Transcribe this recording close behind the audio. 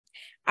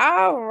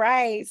All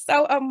right.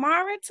 So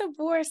Amara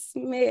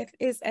Tabor-Smith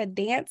is a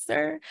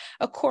dancer,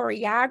 a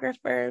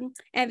choreographer,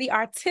 and the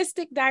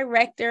artistic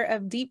director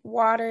of Deep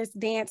Waters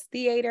Dance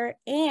Theater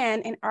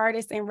and an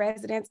artist in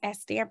residence at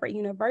Stanford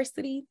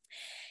University.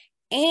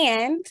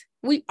 And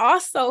we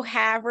also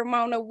have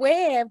Ramona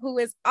Webb, who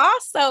is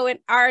also an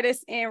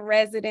artist in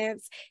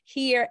residence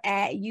here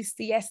at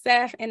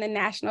UCSF and the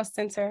National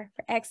Center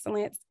for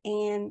Excellence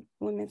in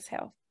Women's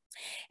Health.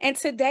 And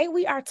today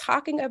we are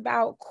talking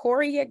about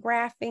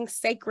choreographing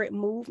sacred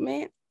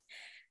movement.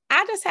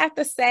 I just have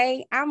to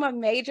say, I'm a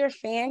major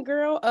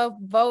fangirl of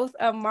both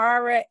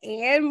Amara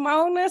and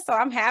Mona. So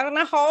I'm having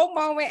a whole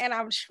moment and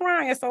I'm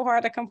trying so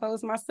hard to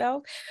compose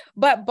myself.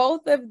 But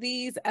both of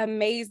these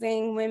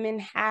amazing women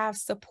have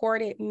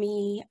supported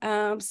me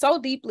so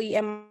deeply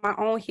in my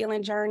own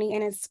healing journey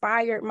and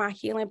inspired my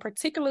healing,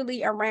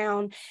 particularly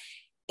around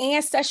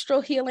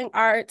ancestral healing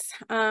arts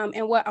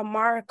and what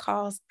Amara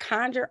calls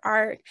conjure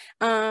art,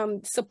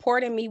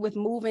 supporting me with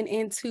moving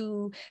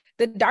into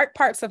the dark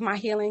parts of my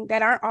healing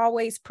that aren't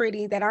always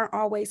pretty, that aren't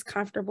always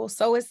comfortable.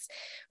 So it's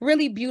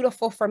really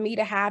beautiful for me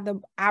to have the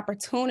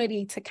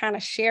opportunity to kind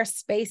of share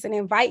space and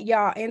invite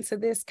y'all into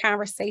this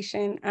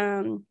conversation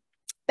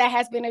that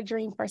has been a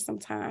dream for some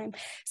time.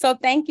 So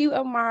thank you,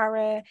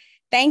 Amara.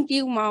 Thank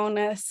you,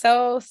 Mona.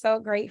 So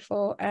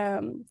grateful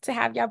to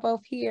have y'all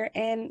both here.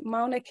 And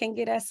Mona can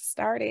get us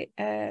started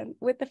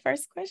with the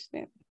first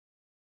question.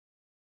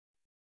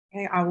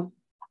 Okay, I'll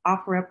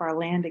offer up our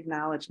land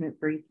acknowledgement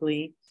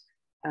briefly.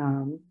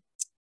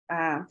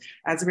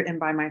 As written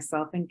by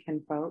myself and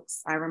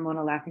kinfolks, I,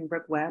 Ramona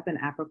Laughingbrook Webb, and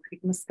Afro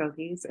Creek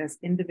Muskogees, as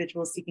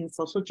individuals seeking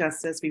social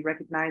justice, we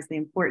recognize the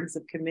importance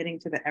of committing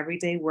to the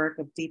everyday work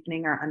of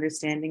deepening our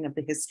understanding of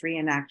the history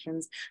and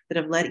actions that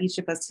have led each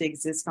of us to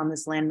exist on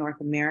this land,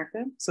 North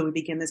America. So we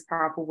begin this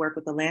powerful work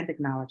with a land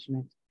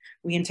acknowledgement.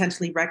 We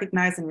intentionally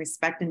recognize and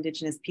respect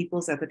Indigenous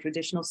peoples as the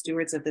traditional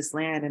stewards of this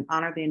land and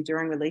honor the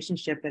enduring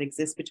relationship that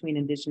exists between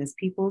Indigenous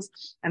peoples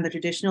and the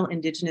traditional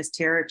Indigenous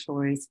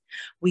territories.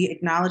 We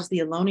acknowledge the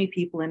Ohlone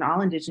people and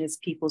all Indigenous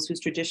peoples whose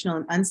traditional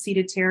and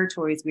unceded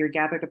territories we are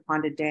gathered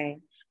upon today.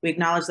 We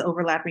acknowledge the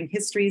overlapping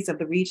histories of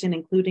the region,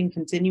 including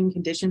continuing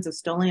conditions of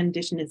stolen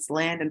Indigenous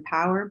land and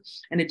power,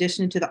 in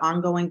addition to the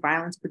ongoing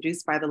violence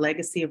produced by the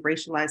legacy of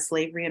racialized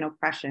slavery and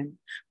oppression.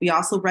 We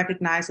also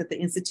recognize that the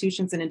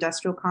institutions and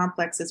industrial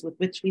complexes with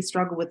which we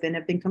struggle within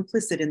have been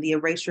complicit in the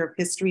erasure of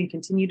history and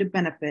continue to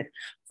benefit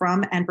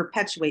from and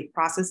perpetuate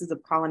processes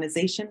of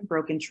colonization,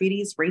 broken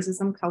treaties,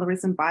 racism,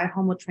 colorism,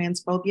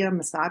 bi-homo-transphobia,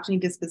 misogyny,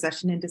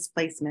 dispossession, and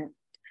displacement.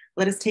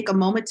 Let us take a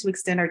moment to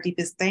extend our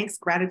deepest thanks,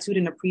 gratitude,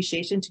 and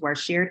appreciation to our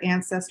shared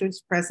ancestors,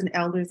 present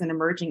elders, and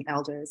emerging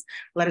elders.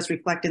 Let us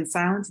reflect in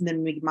silence and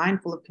then be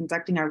mindful of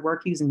conducting our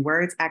work using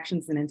words,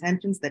 actions, and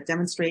intentions that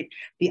demonstrate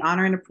the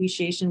honor and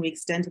appreciation we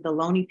extend to the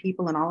Ohlone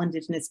people and all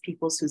Indigenous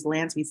peoples whose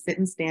lands we sit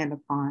and stand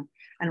upon.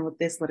 And with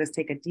this, let us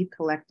take a deep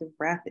collective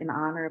breath in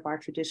honor of our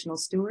traditional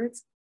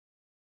stewards.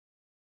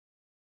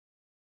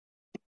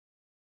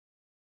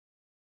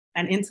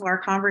 And into our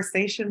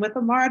conversation with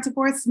Amara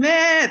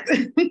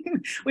Tabor-Smith,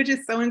 which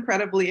is so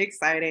incredibly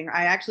exciting.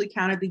 I actually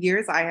counted the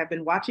years. I have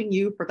been watching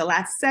you for the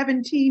last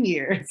 17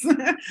 years.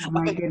 Oh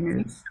my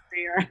goodness.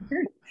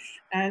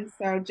 And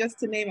so just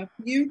to name a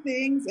few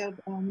things of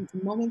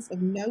moments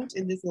of note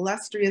in this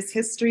illustrious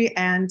history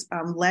and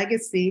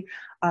legacy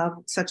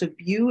of such a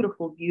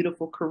beautiful,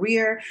 beautiful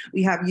career.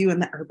 We have you in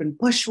the Urban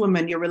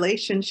Bushwoman, your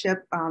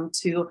relationship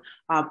to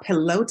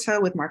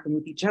Pelota with Marc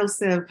Bamuthi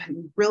Joseph,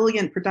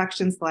 brilliant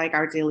productions like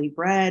Our Daily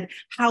Bread,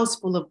 House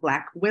Full of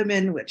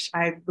Blackwomen, which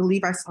I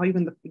believe I saw you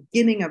in the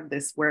beginning of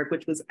this work,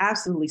 which was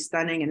absolutely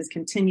stunning and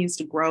continues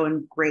to grow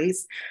in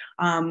grace.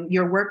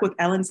 Your work with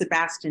Ellen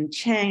Sebastian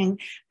Chang,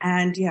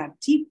 and yeah,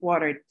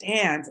 Deepwater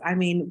Dance. I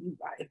mean,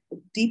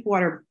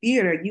 Deepwater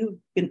Theater, you've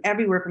been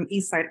everywhere from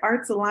East Side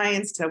Arts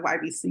Alliance to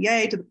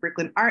YBCA to the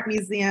Brooklyn Art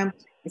Museum.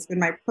 It's been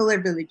my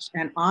privilege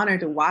and honor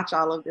to watch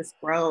all of this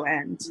grow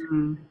and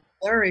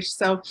flourish.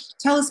 So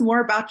tell us more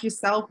about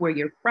yourself, where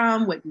you're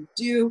from, what you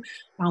do,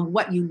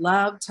 what you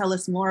love. Tell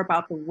us more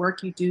about the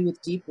work you do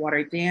with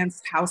Deepwater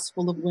Dance, House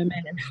Full of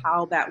Women, and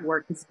how that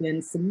work has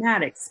been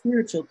somatic,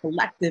 spiritual,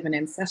 collective, and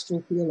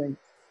ancestral healing.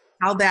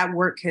 How that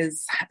work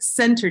has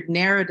centered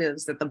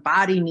narratives that the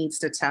body needs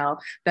to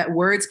tell, that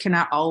words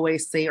cannot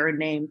always say or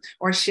name,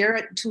 or share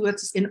it to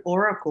us in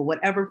oracle,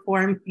 whatever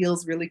form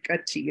feels really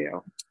good to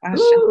you.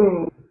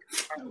 Ooh,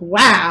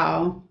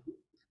 wow,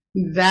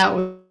 that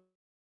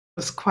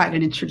was quite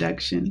an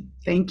introduction.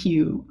 Thank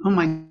you. Oh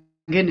my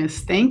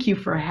goodness. Thank you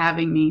for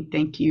having me.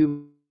 Thank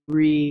you,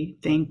 Ree.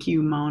 Thank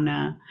you,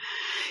 Mona.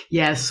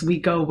 Yes, we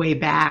go way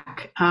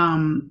back.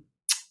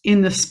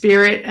 In the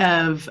spirit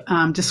of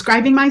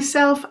describing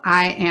myself,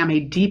 I am a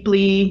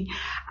deep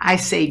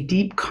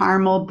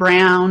caramel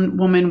brown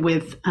woman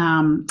with,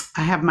 I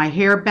have my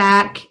hair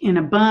back in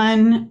a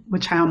bun,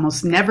 which I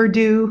almost never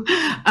do.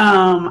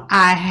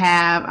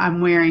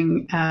 I'm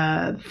wearing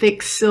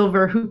thick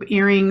silver hoop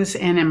earrings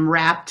and am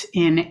wrapped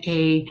in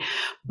a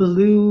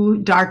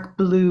dark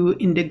blue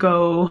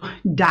indigo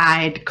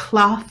dyed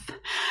cloth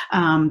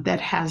that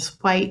has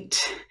white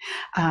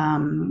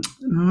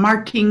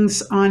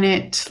markings on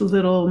it,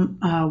 little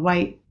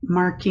white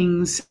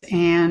markings,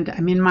 and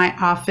I'm in my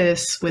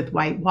office with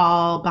white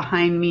wall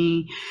behind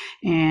me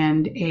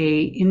and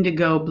a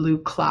indigo blue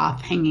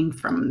cloth hanging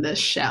from the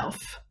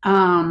shelf.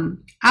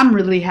 I'm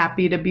really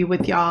happy to be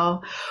with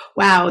y'all.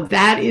 Wow,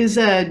 that is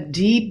a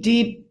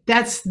deep,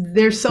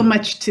 there's so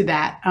much to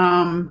that.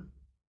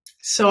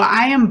 So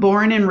I am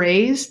born and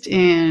raised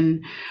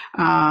on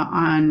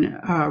Ramaytush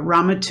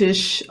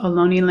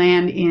Ohlone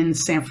land in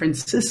San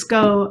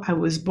Francisco. I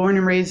was born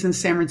and raised in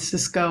San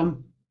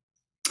Francisco.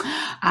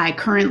 I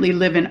currently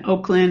live in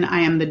Oakland.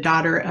 I am the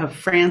daughter of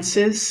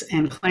Francis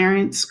and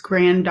Clarence,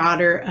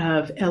 granddaughter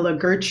of Ella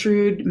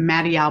Gertrude,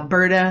 Maddie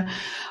Alberta,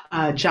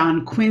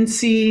 John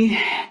Quincy,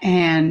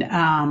 and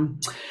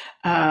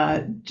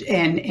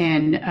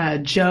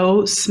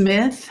Joe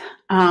Smith.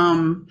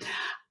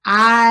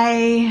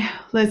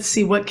 Let's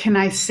see, what can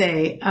I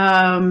say?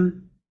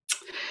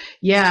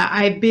 Yeah,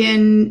 I've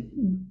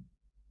been,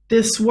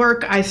 this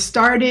work, I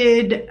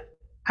started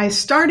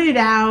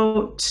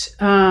out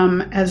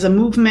as a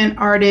movement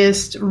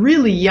artist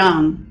really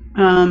young.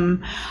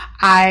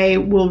 I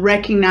will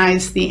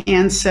recognize the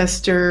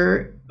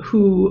ancestor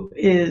who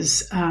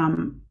is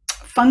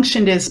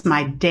functioned as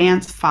my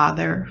dance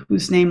father,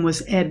 whose name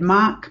was Ed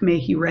Mock. May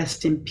he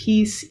rest in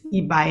peace,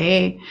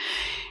 Ibae.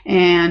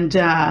 And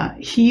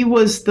he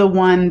was the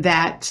one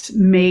that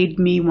made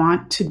me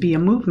want to be a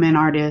movement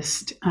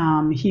artist.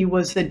 He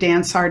was a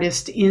dance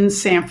artist in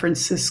San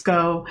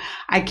Francisco.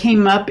 I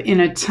came up in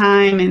a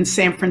time in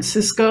San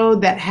Francisco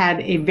that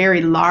had a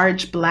very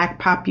large Black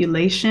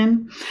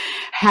population,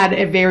 had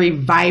a very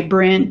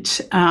vibrant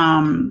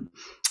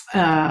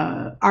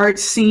art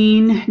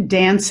scene,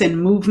 dance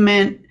and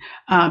movement,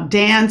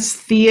 dance,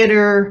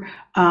 theater,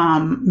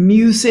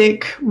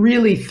 music,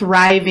 really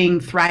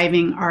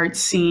thriving art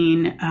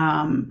scene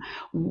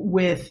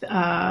with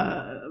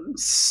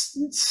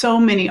so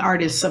many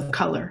artists of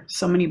color,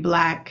 so many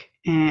Black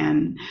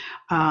and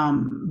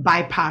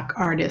BIPOC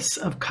artists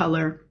of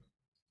color.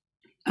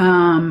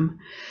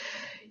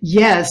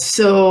 Yes,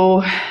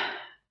 so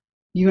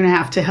you're gonna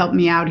have to help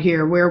me out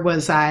here. Where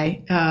was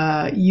I?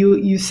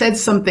 You said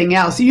something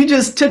else. You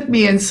just took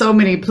me in so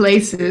many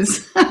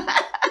places.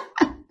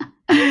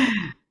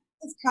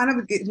 Kind of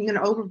an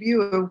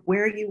overview of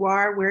where you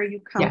are, where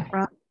you come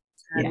from,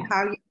 and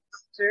how you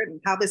cultured, and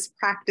how this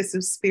practice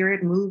of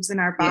spirit moves in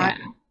our body,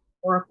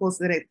 oracles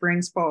that it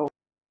brings forward.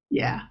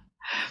 Yeah.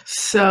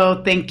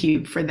 So thank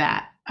you for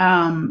that.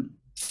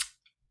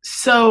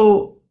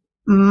 So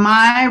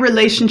my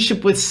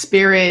relationship with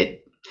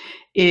spirit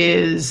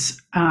is,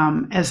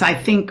 as I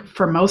think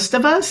for most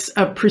of us,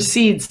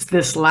 precedes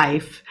this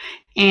life.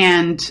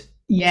 And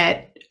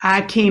yet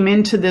I came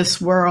into this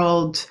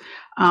world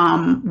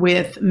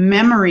with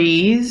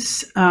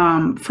memories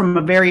from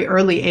a very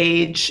early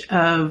age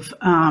of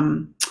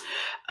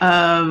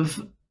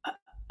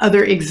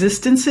other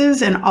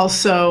existences, and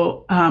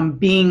also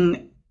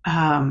being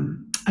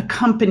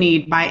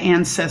accompanied by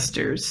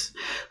ancestors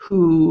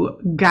who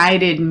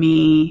guided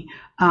me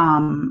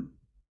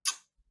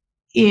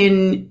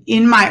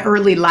in my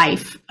early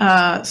life.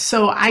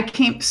 So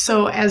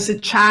as a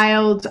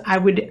child,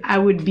 I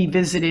would be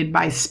visited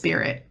by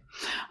spirit.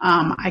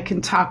 I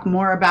can talk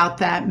more about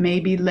that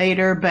maybe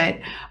later, but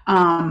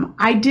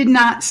I did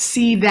not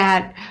see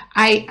that.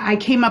 I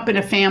came up in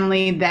a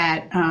family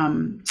that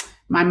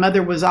my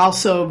mother was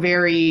also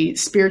very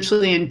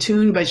spiritually in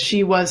tune, but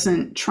she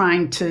wasn't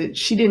trying to,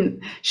 she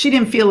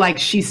didn't feel like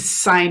she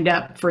signed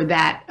up for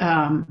that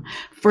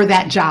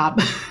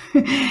job.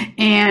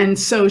 And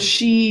so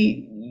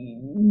she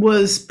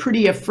was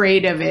pretty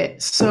afraid of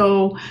it.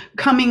 So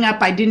coming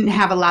up, I didn't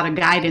have a lot of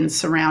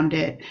guidance around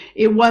it.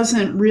 It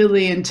wasn't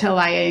really until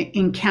I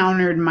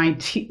encountered my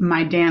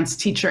dance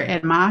teacher,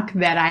 Ed Mock,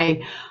 that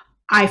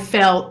I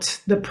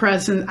felt the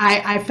presence.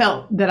 I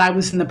felt that I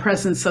was in the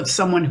presence of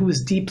someone who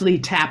was deeply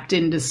tapped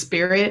into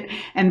spirit.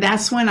 And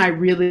that's when I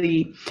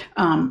really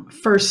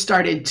first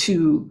started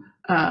to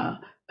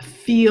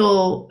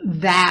feel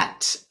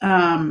that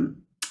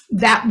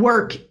that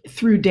work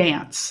through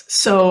dance.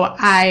 So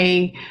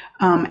I,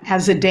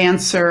 as a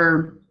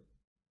dancer,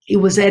 it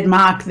was Ed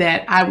Mock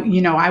that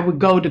I would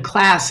go to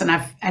class, and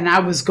I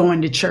was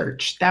going to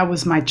church. That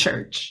was my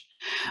church.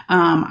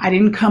 I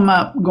didn't come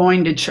up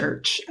going to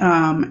church,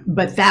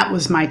 but that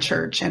was my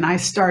church. And I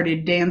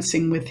started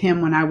dancing with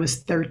him when I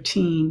was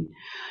 13.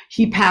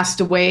 He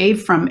passed away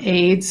from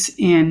AIDS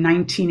in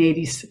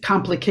 1980,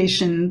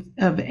 complication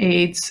of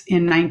AIDS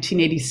in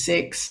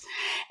 1986.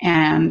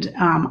 And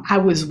I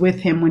was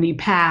with him when he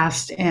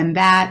passed, and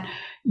that,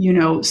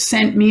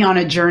 sent me on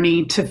a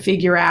journey to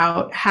figure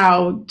out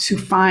how to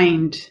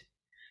find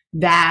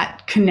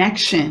that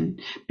connection,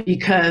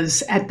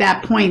 because at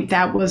that point,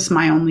 that was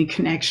my only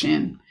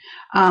connection.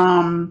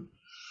 And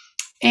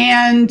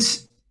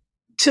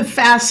to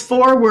fast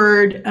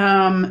forward,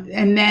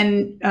 and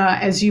then,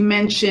 as you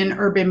mentioned,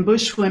 urban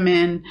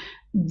bushwomen,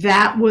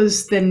 that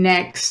was the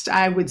next,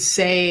 I would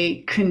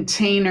say,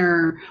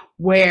 container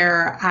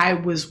where I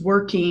was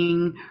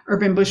working.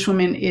 Urban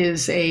Bushwomen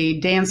is a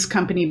dance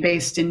company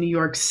based in New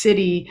York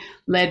City,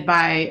 led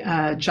by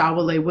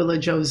Jawole Willa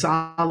Jo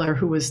Zoller,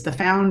 who was the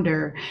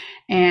founder.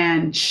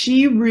 And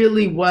she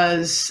really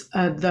was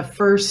the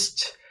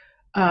first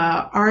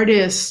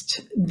artist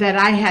that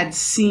I had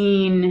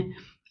seen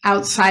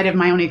outside of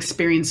my own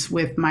experience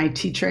with my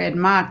teacher, Ed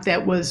Mock,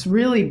 that was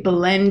really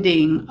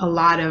blending a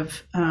lot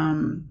of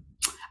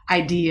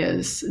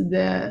ideas,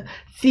 the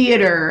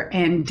theater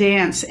and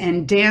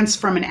dance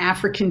from an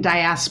African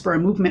diaspora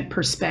movement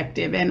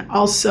perspective, and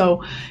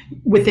also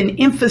with an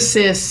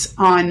emphasis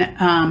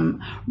on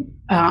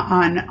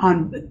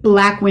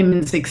Black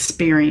women's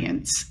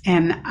experience.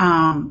 And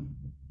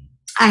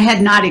I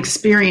had not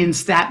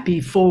experienced that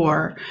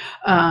before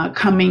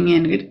coming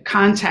in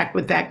contact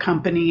with that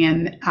company,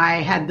 and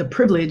I had the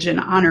privilege and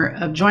honor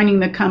of joining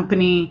the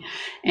company.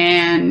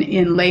 And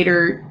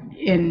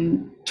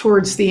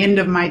towards the end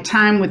of my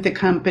time with the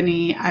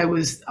company, I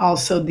was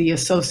also the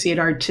associate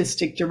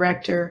artistic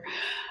director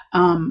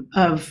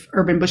of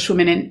Urban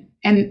Bushwomen.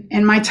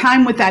 And my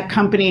time with that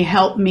company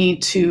helped me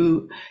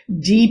to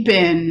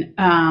deepen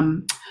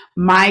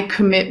my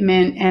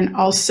commitment and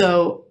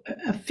also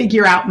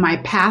figure out my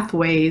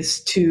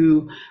pathways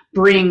to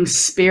bring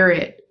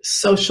spirit,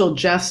 social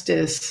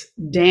justice,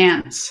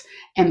 dance,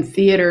 and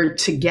theater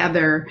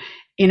together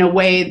in a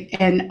way,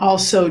 and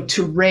also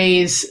to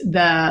raise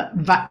the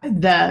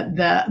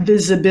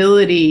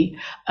visibility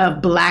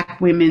of Black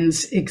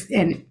women's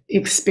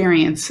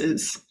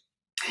experiences.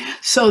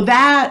 So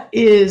that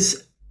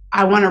is,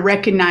 I want to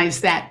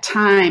recognize that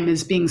time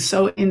as being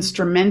so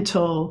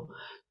instrumental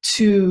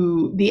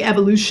to the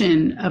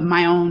evolution of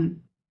my own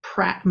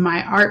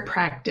my art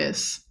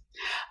practice.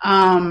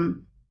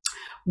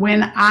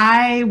 When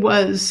I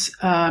was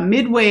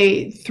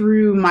midway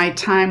through my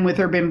time with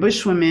Urban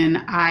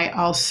Bushwomen, I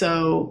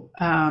also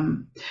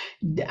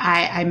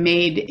I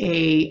made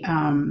a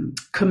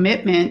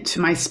commitment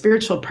to my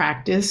spiritual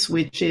practice,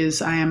 which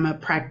is I am a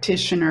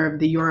practitioner of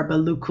the Yoruba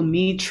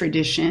Lukumi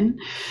tradition,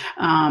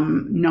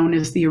 known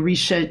as the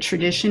Orisha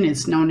tradition.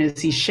 It's known as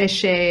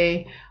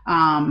Isheshe.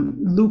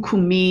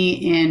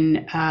 Lukumi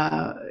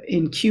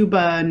in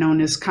Cuba, known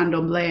as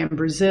Candomblé in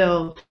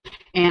Brazil,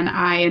 and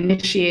I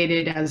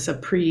initiated as a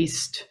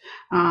priest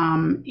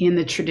in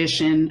the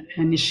tradition,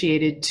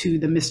 initiated to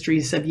the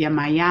mysteries of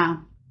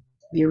Yemaya,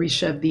 the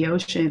Orisha of the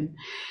ocean,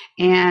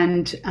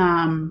 and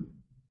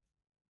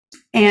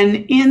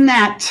in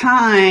that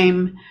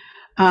time,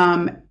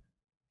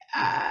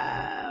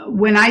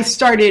 when I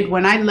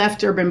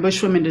left Urban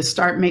Bushwomen to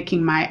start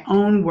making my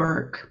own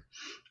work,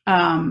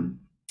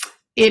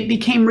 it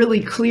became really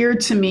clear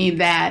to me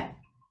that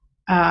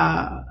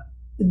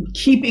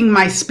keeping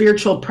my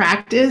spiritual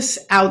practice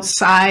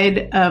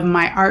outside of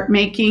my art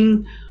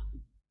making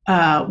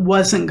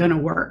wasn't going to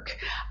work.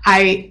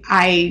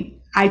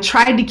 I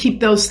tried to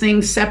keep those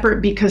things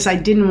separate because I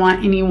didn't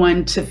want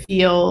anyone to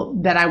feel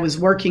that I was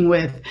working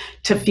with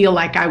to feel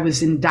like I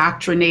was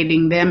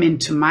indoctrinating them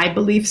into my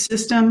belief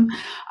system.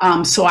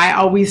 So I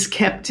always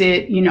kept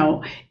it,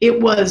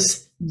 it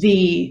was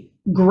the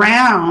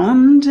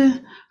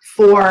ground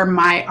for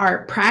my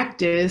art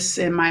practice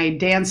and my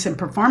dance and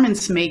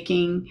performance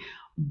making,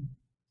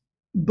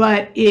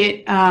 but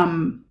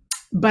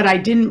I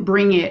didn't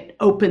bring it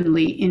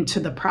openly into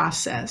the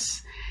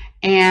process.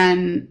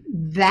 And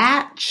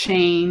that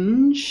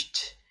changed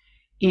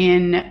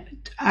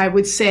I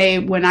would say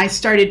when I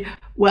started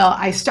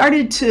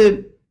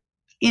to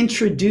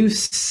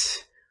introduce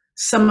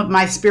some of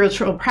my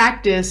spiritual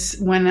practice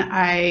when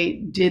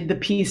I did the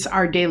piece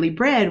Our Daily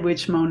Bread,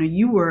 which Mona,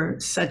 you were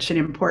such an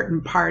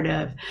important part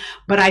of,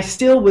 but I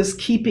still was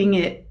keeping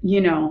it,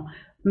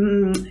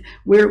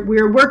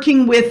 we're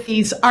working with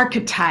these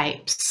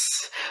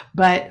archetypes,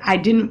 but I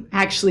didn't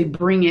actually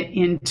bring it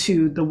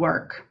into the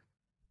work.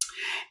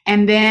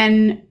 And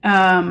then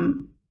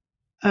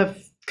a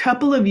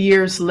couple of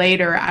years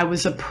later, I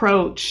was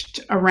approached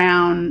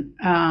around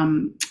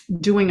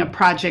doing a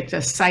project,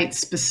 a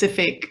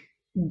site-specific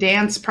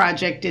dance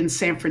project in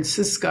San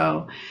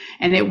Francisco.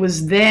 And it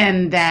was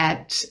then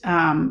that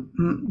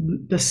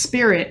the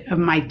spirit of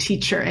my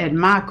teacher, Ed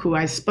Mock, who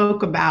I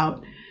spoke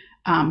about,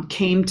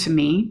 came to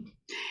me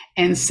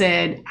and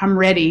said, I'm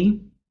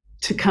ready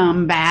to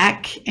come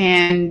back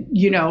and,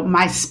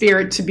 my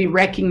spirit to be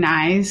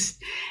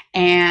recognized.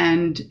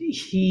 And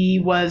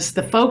he was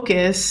the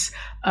focus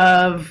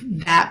of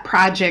that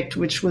project,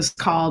 which was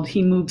called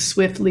He Moved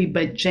Swiftly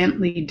But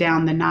Gently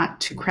Down the Not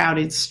Too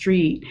Crowded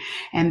Street.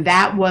 And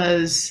that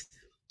was,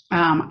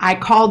 I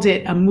called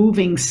it a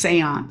moving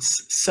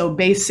seance. So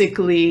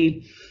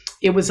basically,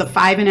 it was a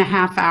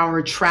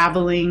 5.5-hour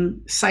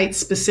traveling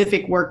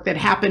site-specific work that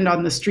happened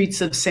on the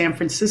streets of San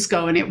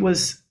Francisco. And it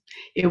was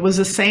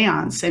a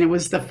seance. And it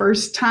was the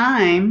first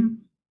time,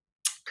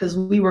 because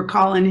we were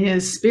calling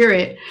his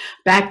spirit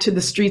back to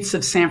the streets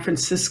of San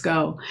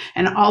Francisco,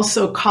 and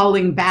also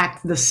calling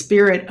back the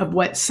spirit of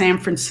what San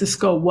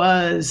Francisco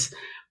was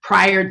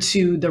prior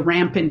to the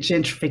rampant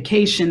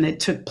gentrification that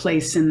took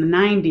place in the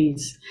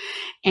 90s.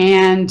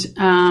 And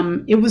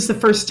it was the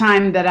first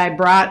time that I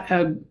brought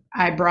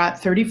I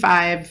brought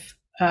 35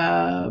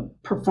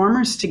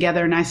 performers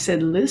together, and I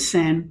said,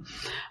 listen,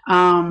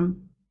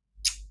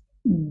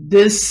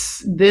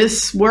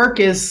 this work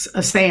is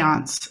a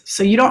seance,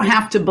 so you don't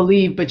have to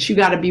believe, but you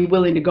got to be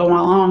willing to go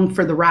along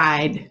for the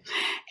ride.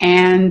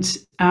 And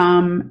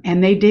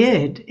they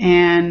did.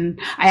 And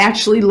I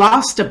actually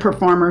lost a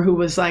performer who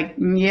was like,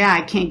 yeah,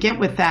 I can't get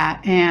with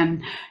that.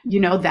 And,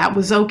 that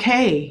was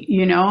okay.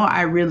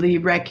 I really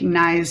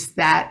recognized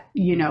that,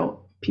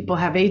 people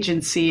have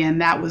agency, and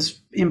that was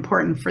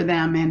important for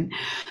them. And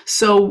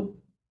so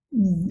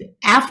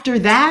after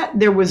that,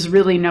 there was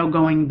really no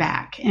going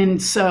back.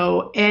 And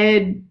so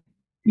Ed,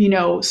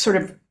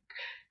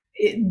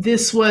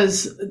 this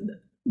was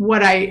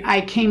what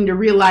I came to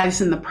realize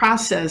in the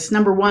process.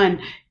 Number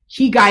one,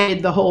 he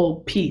guided the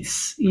whole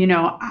piece.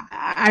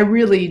 I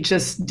really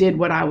just did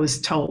what I was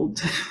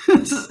told.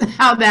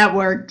 How that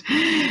worked.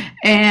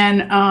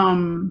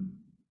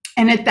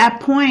 And at that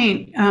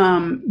point,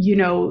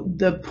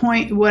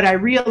 what I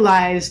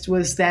realized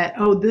was that,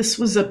 this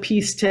was a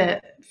piece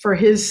for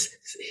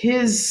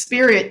his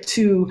spirit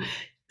to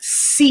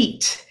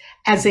seat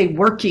as a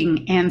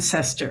working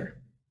ancestor.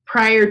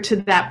 Prior to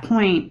that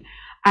point,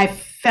 I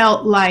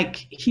felt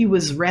like he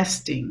was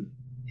resting.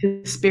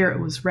 His spirit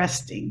was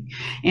resting.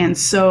 And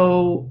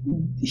so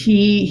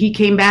he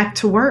came back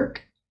to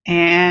work,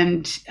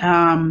 and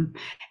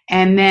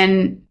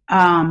then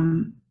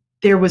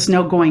there was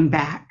no going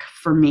back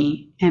for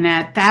me. And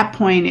at that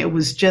point, it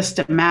was just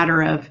a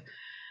matter of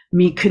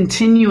me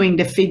continuing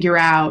to figure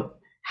out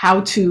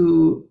how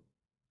to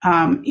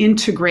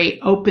integrate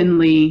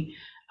openly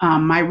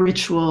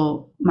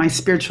my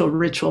spiritual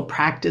ritual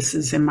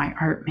practices in my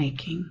art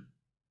making.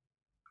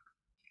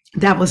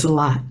 That was a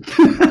lot.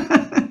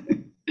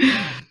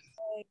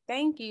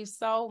 Thank you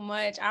so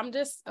much. I'm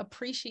just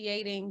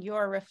appreciating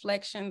your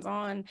reflections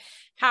on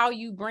how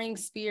you bring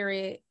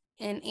spirit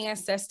and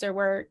ancestor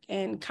work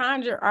and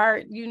conjure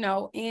art,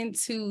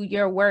 into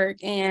your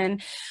work.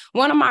 And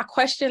one of my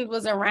questions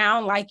was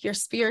around like your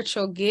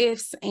spiritual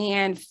gifts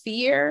and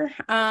fear.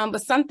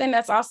 But something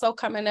that's also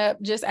coming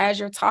up just as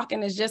you're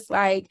talking is just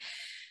like,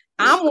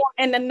 I'm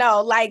wanting to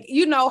know, like,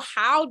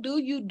 how do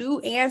you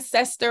do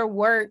ancestor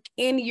work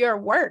in your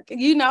work,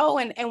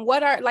 and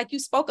what are, like, you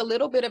spoke a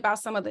little bit about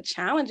some of the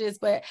challenges,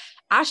 but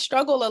I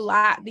struggle a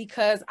lot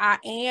because I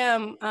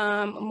am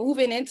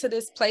moving into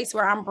this place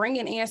where I'm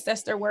bringing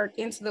ancestor work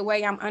into the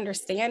way I'm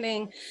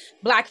understanding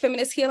Black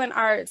feminist healing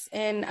arts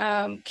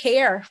and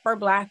care for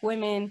Black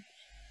women.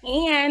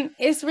 And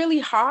it's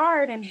really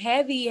hard and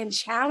heavy and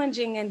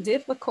challenging and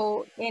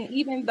difficult. And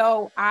even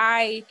though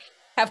I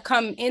have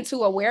come into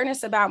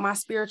awareness about my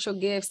spiritual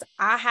gifts,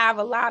 I have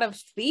a lot of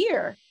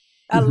fear,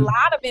 a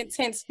lot of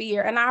intense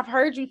fear. And I've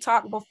heard you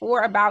talk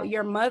before about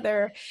your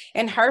mother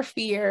and her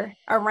fear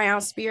around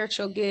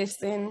spiritual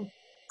gifts. And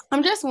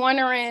I'm just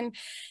wondering,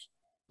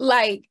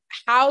 like,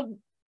 how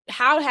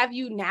have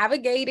you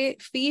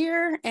navigated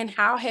fear, and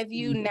how have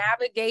you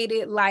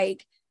navigated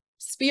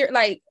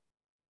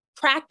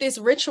practice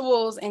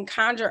rituals and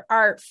conjure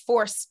art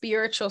for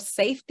spiritual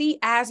safety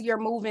as you're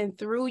moving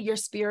through your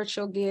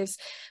spiritual gifts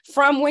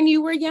from when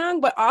you were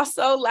young, but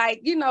also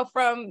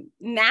from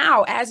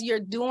now as you're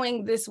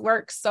doing this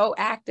work so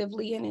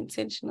actively and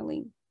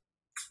intentionally?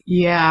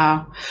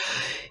 Yeah,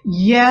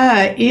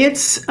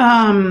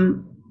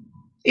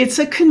 it's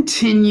a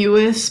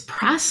continuous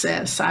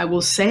process, I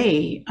will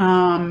say.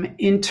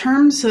 In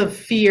terms of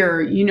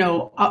fear,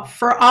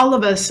 for all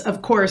of us,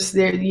 of course,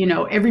 there,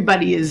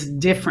 everybody is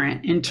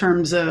different in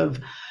terms of,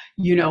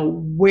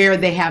 where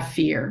they have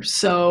fear.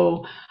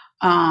 So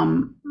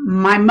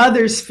my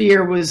mother's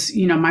fear was,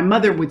 my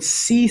mother would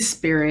see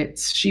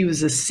spirits. She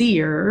was a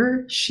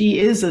seer. She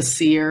is a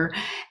seer.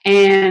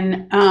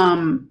 And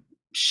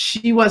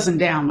she wasn't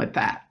down with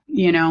that,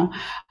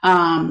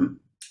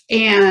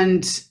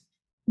 and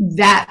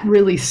that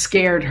really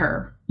scared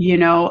her.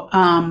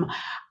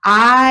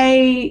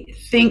 I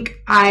think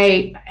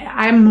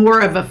I'm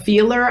more of a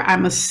feeler.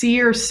 I'm a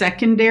seer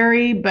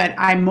secondary, but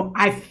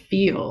I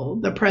feel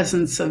the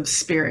presence of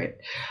spirit.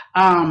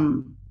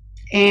 And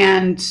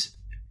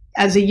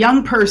as a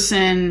young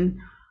person,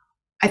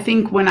 I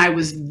think when I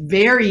was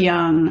very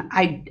young,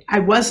 I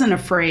wasn't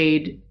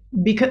afraid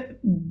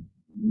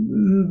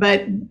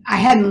but I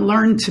hadn't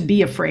learned to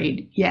be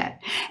afraid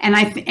yet. And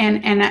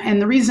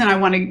and the reason I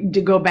wanted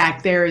to go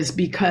back there is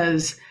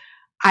because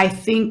I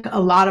think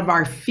a lot of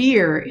our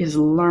fear is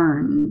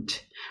learned,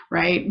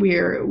 right?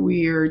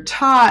 We're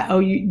taught,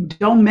 you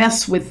don't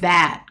mess with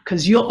that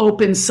because you'll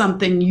open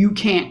something you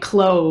can't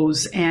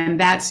close. And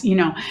that's,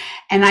 and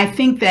I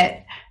think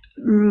that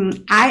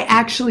I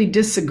actually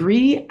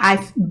disagree.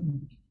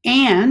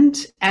 And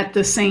at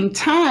the same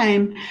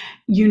time,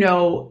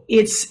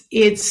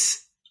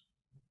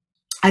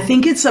 I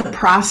think it's a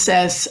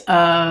process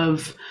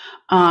of,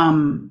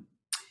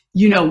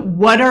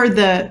 what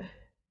are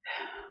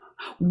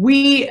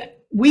we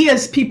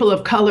as people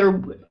of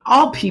color,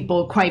 all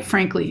people, quite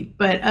frankly,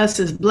 but us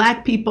as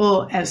Black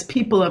people, as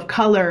people of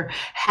color,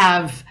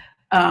 have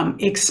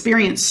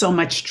experienced so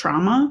much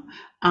trauma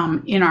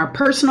in our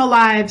personal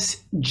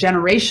lives,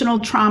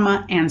 generational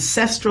trauma,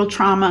 ancestral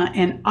trauma,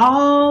 and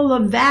all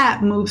of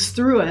that moves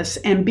through us.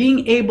 And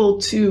being able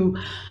to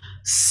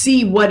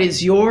see what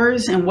is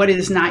yours and what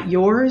is not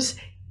yours,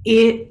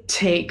 it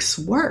takes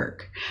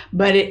work.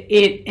 But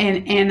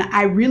and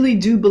I really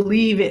do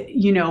believe it,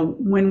 you know,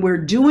 when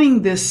we're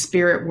doing this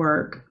spirit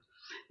work,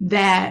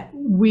 that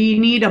we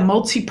need a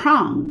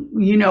multi-pronged,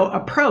 you know,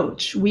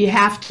 approach. We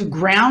have to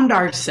ground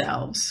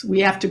ourselves.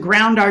 We have to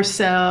ground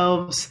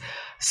ourselves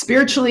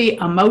spiritually,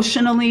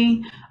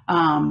 emotionally,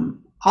 all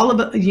of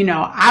it. You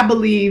know, I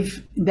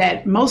believe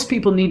that most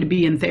people need to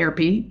be in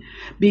therapy,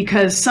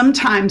 because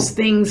sometimes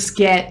things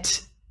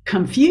get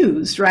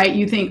confused, right?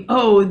 You think,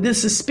 oh,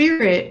 this is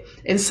spirit.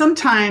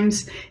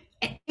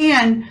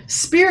 And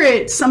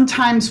spirit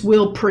sometimes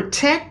will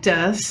protect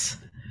us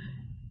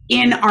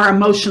in our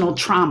emotional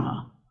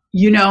trauma,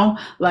 you know,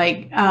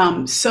 like,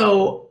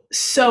 so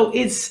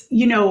it's,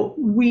 you know,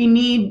 we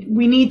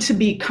need to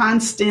be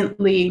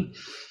constantly,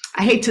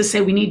 I hate to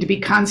say we need to be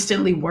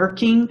constantly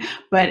working,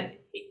 but,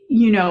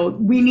 you know,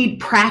 we need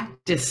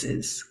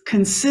practices,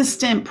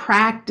 consistent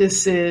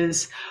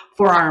practices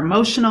for our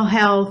emotional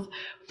health,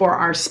 for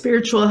our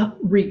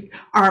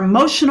our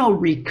emotional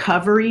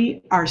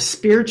recovery, our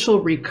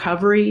spiritual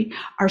recovery,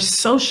 our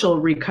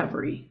social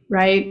recovery,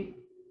 right?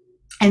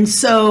 And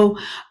so,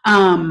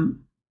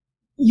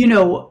 you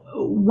know,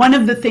 one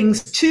of the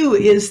things too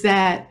is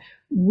that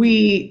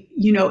you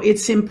know,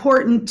 it's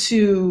important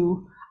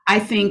to, I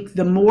think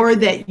the more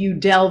that you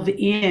delve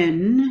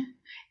in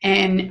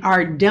and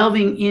are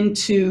delving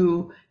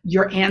into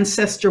your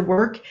ancestor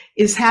work,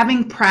 is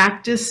having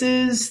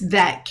practices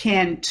that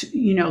can,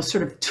 you know,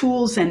 sort of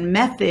tools and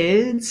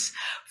methods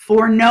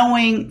for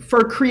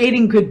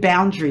creating good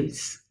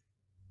boundaries.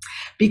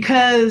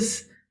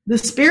 Because the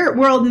spirit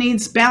world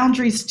needs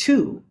boundaries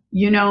too,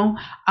 you know.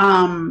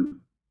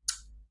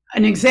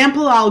 An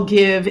example I'll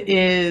give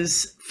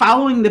is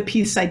following the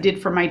piece I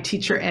did for my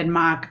teacher, Ed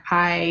Mock,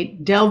 I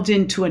delved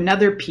into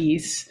another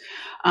piece.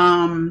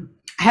 I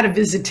had a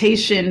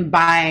visitation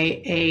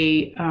by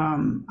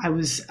I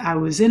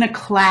was in a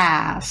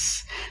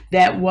class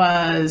that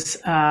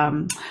was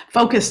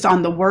focused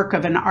on the work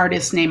of an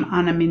artist named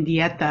Ana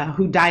Mendieta,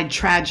 who died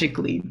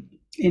tragically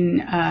in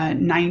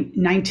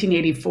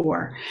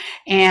 1984.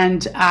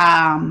 And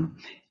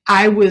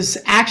I was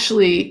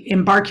actually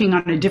embarking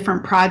on a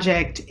different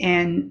project,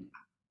 and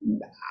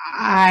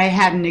I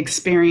had an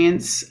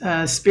experience,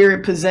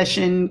 spirit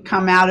possession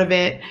come out of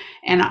it.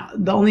 And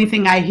the only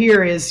thing I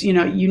hear is, you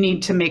know, you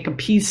need to make a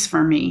piece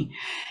for me.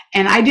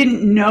 And I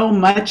didn't know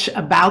much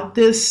about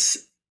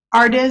this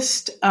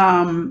artist.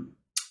 I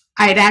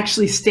had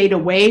actually stayed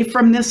away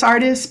from this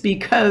artist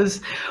because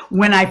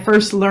when I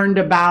first learned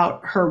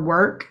about her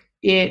work,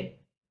 I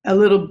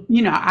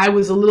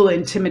was a little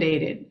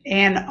intimidated,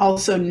 and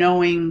also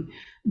knowing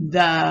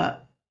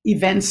the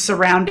events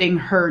surrounding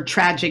her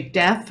tragic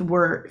death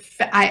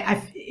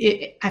I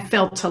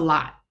felt a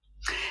lot.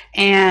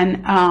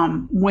 And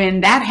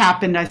when that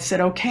happened, I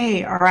said,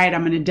 okay, all right,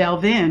 I'm going to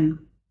delve in.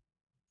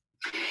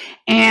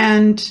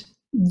 And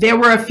there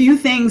were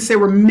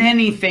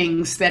many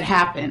things that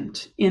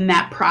happened in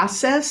that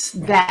process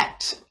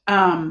that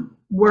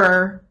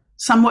were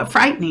somewhat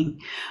frightening.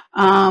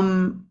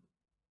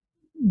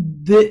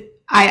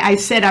 I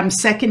said I'm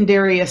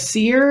secondary a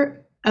seer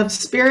of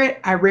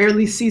spirit. I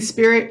rarely see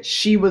spirit.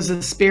 She was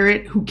a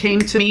spirit who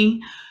came to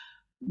me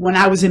when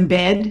I was in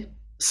bed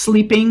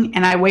sleeping,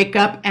 and I wake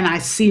up and I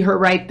see her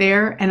right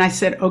there. And I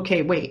said,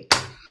 okay, wait,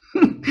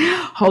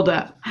 hold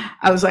up.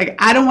 I was like,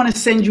 I don't want to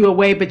send you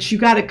away, but you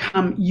got to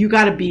come. You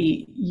got to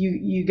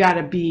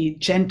be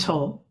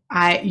gentle.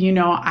 I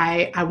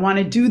want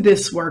to do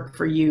this work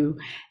for you,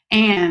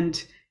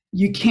 and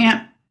you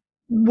can't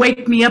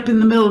wake me up in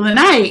the middle of the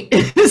night.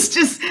 It's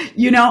just,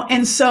 you know.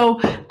 And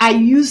so I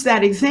use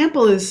that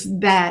example is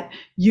that,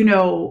 you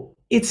know,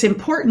 it's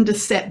important to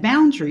set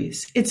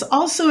boundaries. It's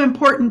also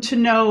important to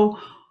know,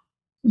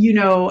 you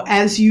know,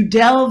 as you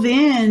delve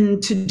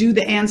in to do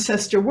the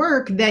ancestor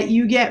work, that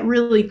you get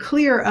really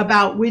clear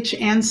about which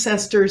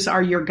ancestors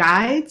are your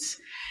guides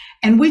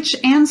and which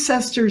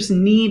ancestors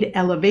need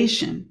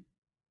elevation.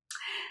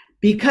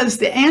 Because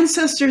the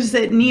ancestors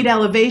that need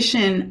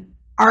elevation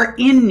are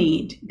in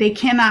need. They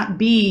cannot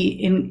be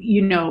in,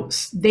 you know,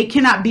 they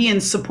cannot be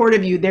in support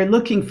of you. They're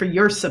looking for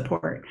your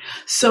support.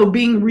 So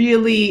being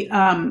really,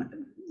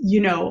 you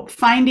know,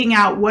 finding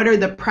out what are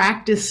the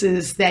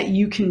practices that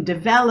you can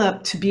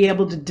develop to be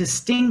able to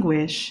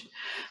distinguish,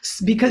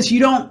 because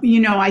you don't, you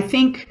know, I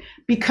think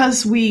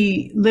because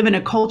we live in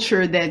a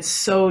culture that's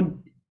so,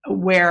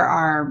 where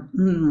our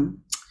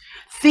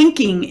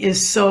thinking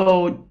is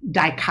so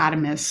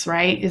dichotomous,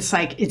 right? It's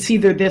like, it's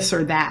either this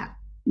or that.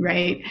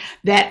 Right?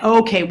 That,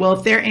 okay, well,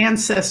 if they're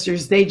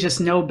ancestors, they just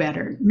know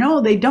better.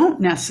 No, they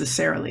don't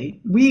necessarily.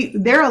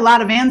 There are a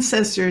lot of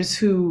ancestors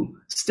who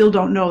still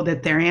don't know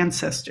that they're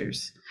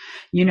ancestors,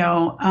 you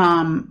know,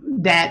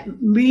 that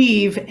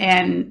leave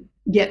and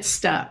get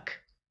stuck.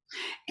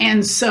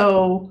 And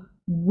so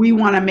we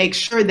want to make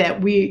sure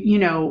that we're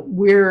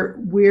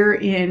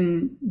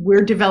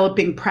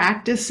developing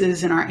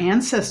practices in our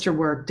ancestor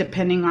work,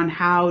 depending on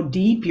how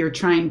deep you're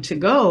trying to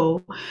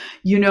go,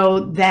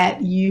 that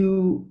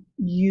you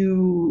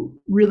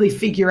really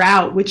figure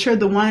out which are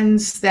the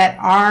ones that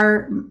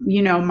are,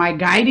 my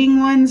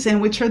guiding ones,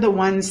 and which are the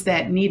ones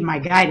that need my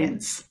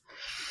guidance,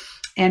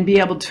 and be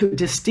able to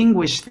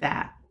distinguish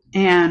that.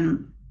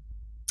 And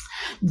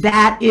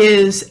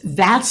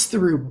that's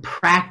through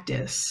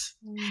practice.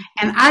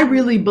 And I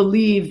really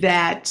believe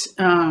that,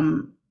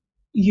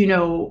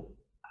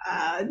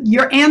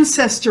 your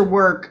ancestor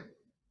work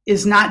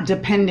is not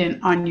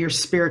dependent on your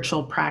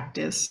spiritual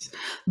practice,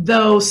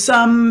 though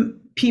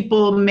some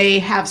people may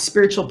have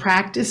spiritual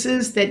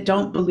practices that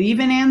don't believe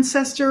in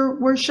ancestor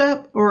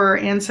worship or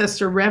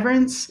ancestor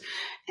reverence,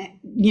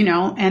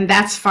 and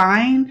that's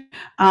fine.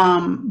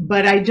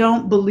 But I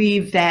don't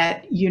believe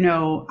that,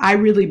 I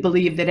really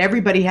believe that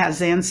everybody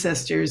has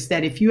ancestors,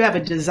 that if you have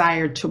a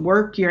desire to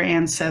work your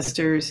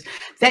ancestors,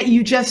 that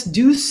you just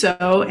do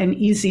so, and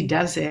easy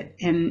does it,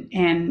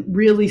 and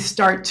really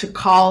start to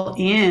call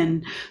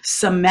in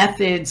some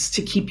methods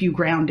to keep you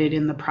grounded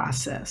in the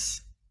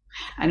process.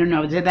 I don't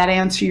know. Did that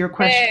answer your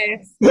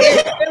question?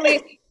 Yes,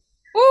 really.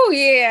 Oh,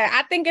 yeah.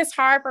 I think it's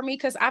hard for me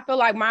because I feel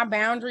like my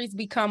boundaries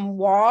become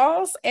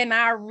walls, and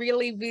I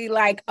really be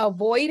like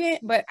avoidant,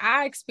 but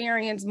I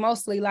experience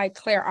mostly like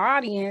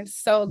clairaudience.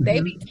 So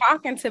they be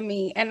talking to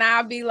me, and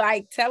I'll be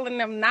like telling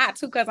them not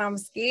to because I'm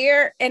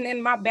scared. And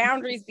then my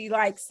boundaries be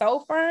like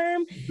so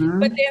firm.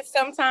 But then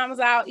sometimes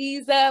I'll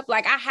ease up.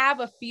 Like I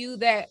have a few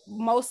that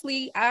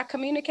mostly I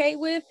communicate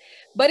with,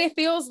 but it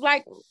feels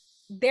like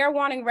they're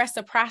wanting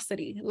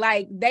reciprocity.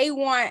 Like they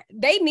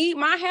need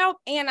my help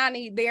and I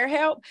need their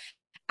help.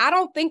 I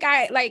don't think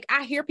I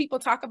hear people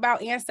talk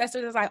about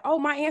ancestors as like, oh,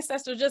 my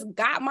ancestor just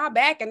got my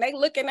back and they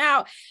looking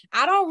out.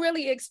 I don't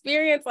really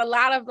experience a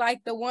lot of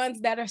like the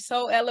ones that are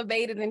so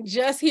elevated and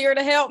just here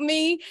to help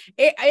me.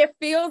 It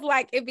feels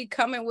like it be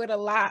coming with a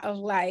lot of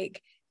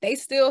like, they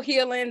still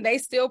healing, they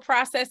still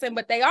processing,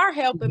 but they are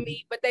helping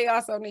me, but they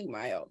also need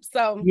my help.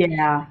 So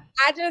yeah,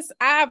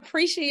 I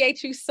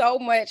appreciate you so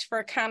much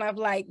for kind of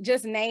like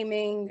just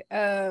naming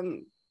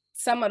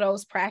some of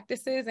those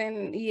practices.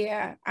 And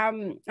yeah,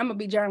 I'm gonna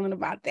be journaling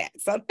about that.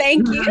 So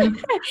thank you.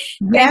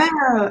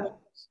 Yeah.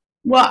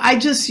 Well, I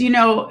just,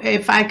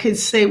 if I could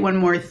say one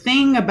more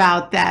thing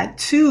about that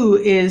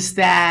too, is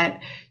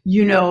that,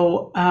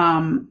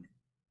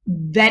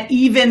 that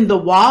even the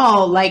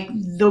wall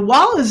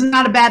is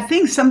not a bad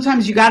thing.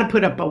 Sometimes you got to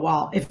put up a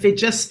wall if it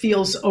just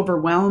feels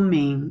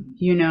overwhelming,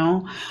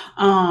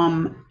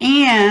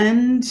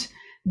 and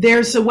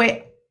there's a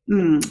way.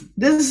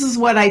 This is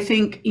what I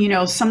think,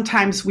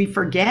 sometimes we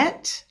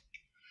forget.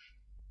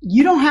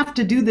 You don't have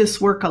to do this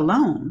work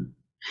alone,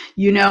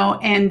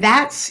 and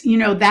that's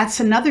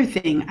another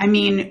thing. I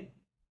mean,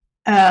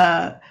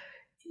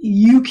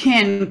 you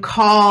can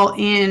call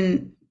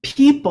in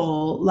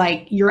people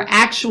like your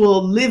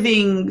actual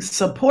living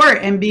support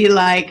and be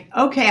like,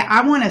 okay,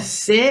 I want to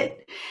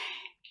sit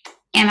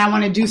and I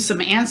want to do some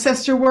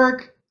ancestor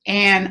work,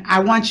 and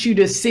I want you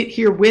to sit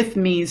here with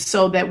me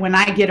so that when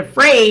I get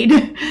afraid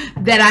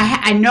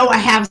that I know I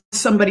have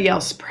somebody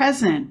else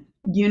present,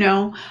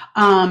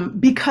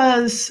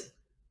 because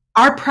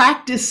our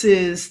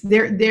practices,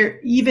 they're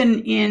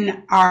even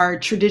in our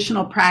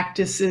traditional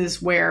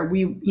practices where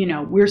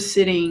we're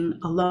sitting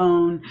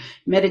alone,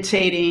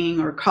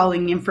 meditating or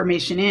calling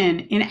information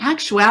in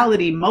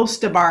actuality,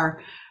 most of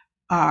our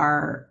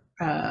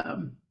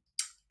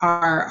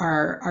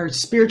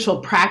spiritual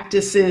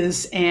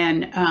practices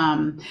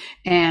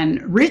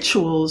and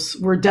rituals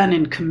were done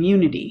in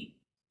community,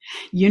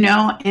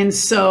 and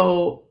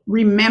so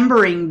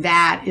remembering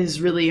that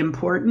is really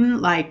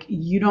important. Like,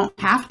 you don't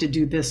have to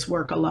do this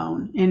work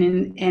alone. And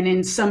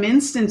in some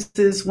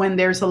instances when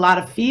there's a lot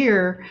of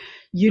fear,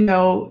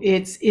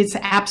 it's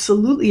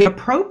absolutely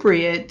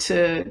appropriate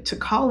to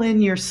call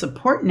in your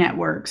support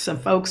networks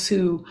of folks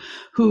who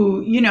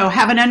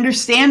have an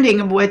understanding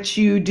of what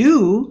you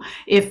do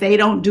if they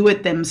don't do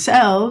it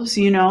themselves,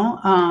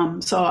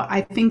 So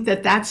I think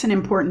that that's an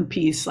important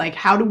piece. Like,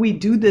 how do we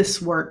do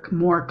this work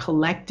more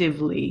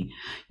collectively,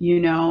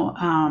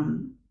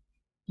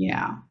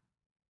 Yeah.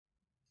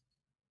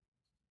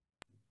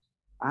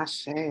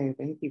 Ashe,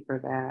 thank you for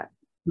that.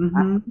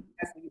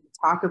 As we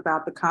talk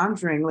about the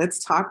conjuring,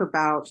 let's talk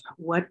about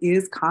what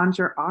is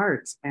conjure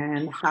art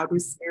and how do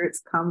spirits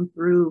come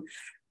through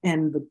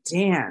in the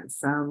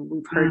dance.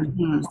 We've heard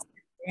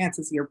dance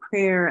is your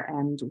prayer,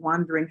 and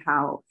wondering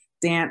how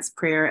dance,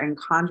 prayer, and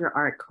conjure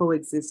art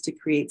coexist to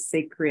create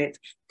sacred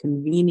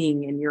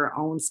convening in your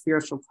own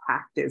spiritual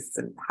practice.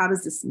 And how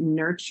does this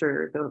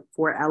nurture the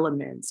four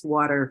elements,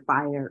 water,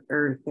 fire,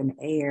 earth, and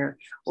air,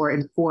 or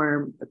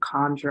inform the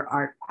conjure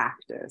art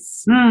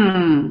practice?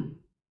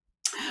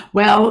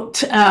 Well,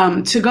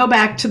 to go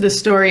back to the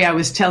story I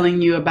was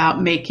telling you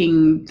about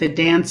making the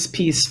dance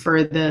piece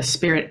for the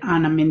spirit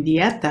Ana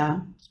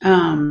Mendieta,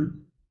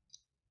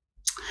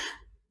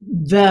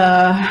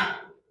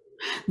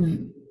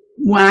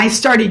 when I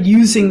started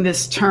using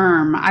this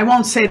term, I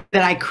won't say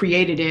that I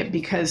created it,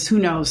 because who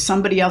knows,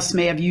 somebody else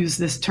may have used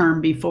this term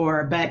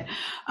before, but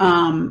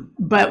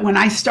when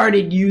I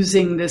started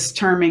using this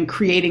term and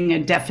creating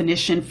a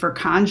definition for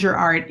conjure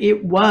art,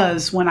 it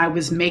was when I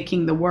was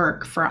making the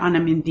work for Ana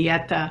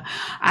Mendieta.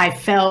 I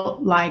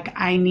felt like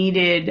I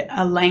needed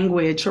a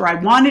language, or I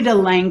wanted a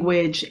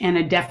language and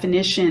a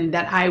definition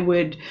that I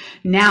would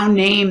now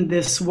name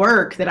this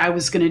work that I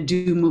was going to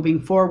do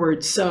moving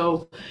forward.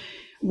 So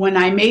when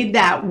I made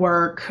that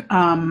work,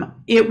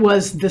 it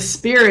was the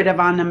spirit of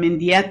Ana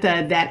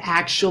Mendieta that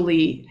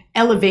actually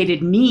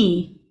elevated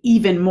me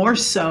even more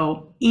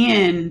so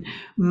in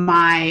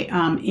my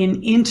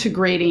in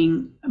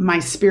integrating my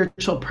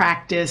spiritual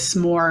practice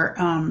more,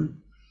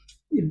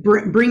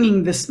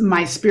 bringing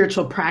my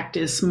spiritual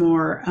practice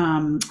more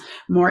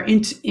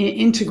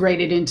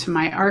integrated into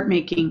my art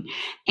making.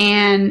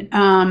 And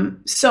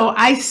so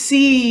I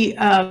see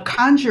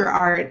conjure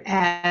art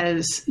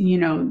as, you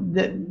know,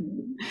 the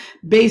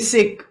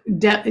basic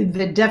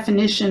the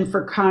definition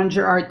for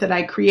conjure art that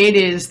I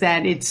created is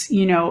that it's,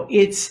 you know,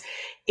 it's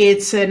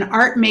an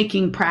art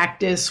making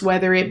practice,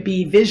 whether it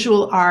be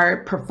visual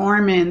art,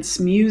 performance,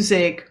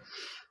 music,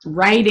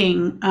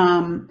 writing,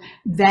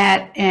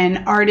 that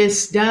an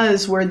artist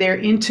does, where they're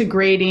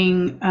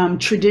integrating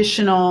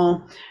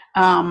traditional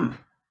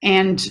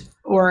and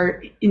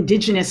or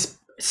indigenous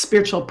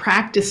spiritual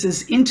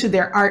practices into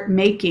their art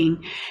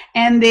making,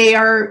 and they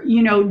are,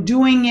 you know,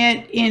 doing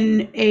it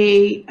in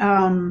a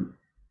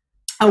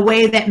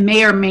way that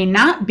may or may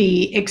not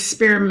be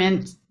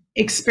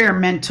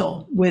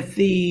experimental with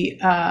the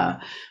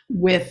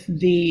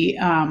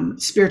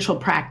spiritual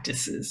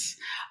practices.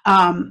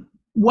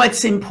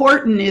 What's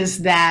important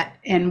is that,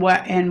 and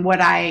what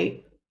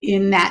I,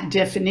 in that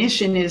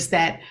definition, is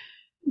that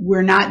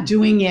we're not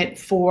doing it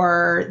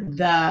for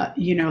the,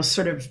 you know,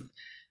 sort of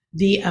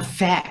the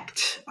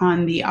effect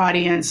on the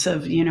audience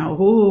of, you know,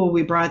 oh,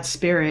 we brought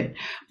spirit,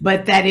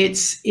 but that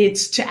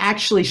it's to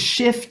actually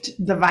shift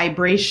the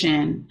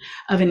vibration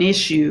of an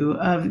issue,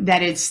 of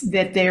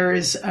that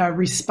there's a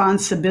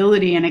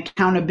responsibility and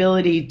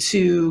accountability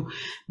to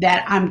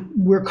that.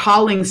 We're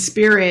calling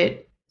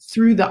spirit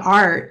through the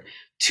art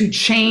to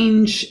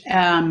change,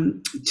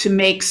 to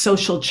make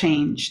social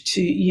change,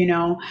 to, you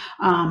know,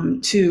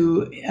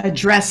 to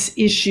address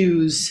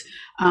issues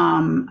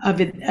of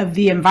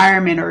the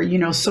environment, or, you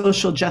know,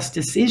 social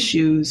justice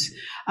issues.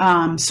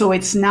 So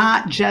it's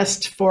not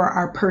just for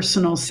our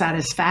personal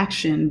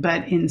satisfaction,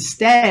 but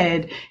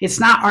instead, it's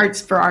not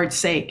arts for art's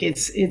sake.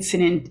 It's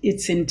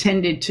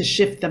intended to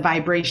shift the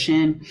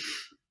vibration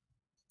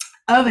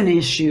of an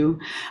issue,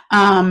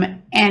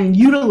 and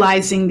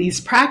utilizing these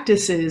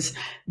practices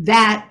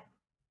that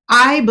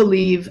I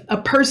believe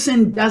a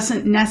person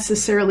doesn't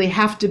necessarily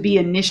have to be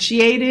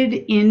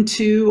initiated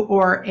into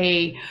or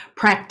a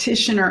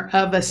practitioner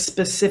of a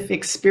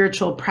specific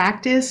spiritual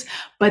practice,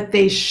 but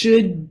they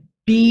should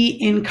be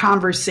in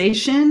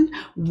conversation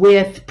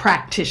with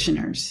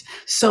practitioners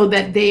so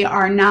that they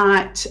are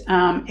not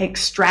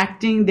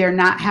extracting, they're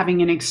not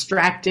having an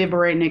extractive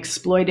or an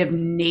exploitive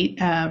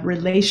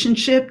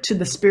relationship to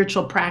the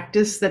spiritual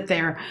practice that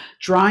they're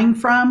drawing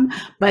from,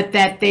 but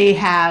that they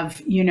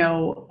have, you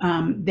know,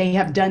 they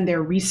have done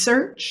their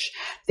research,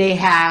 they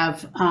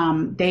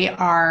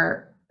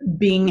are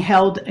being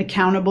held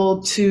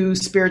accountable to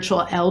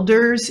spiritual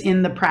elders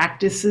in the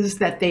practices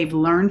that they've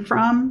learned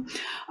from.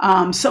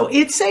 So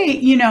it's a,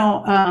 you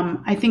know,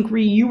 I think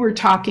you were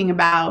talking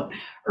about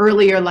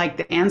earlier, like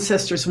the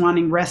ancestors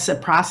wanting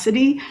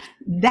reciprocity.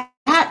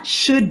 That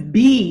should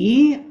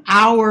be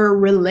our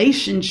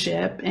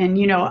relationship. And,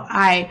 you know,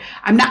 I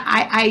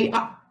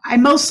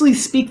mostly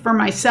speak for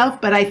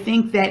myself, but I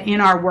think that in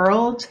our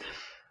world,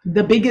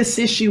 the biggest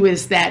issue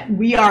is that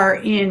we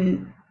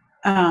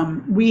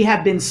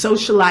have been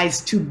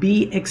socialized to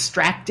be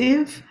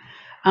extractive,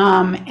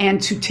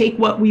 and to take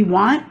what we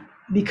want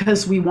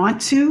because we want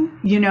to,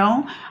 you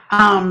know,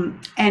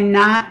 and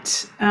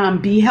not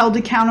be held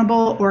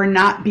accountable or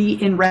not be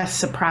in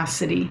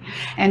reciprocity.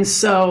 And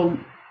so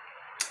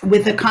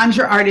with a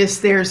conjure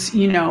artist, there's,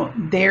 you know,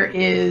 there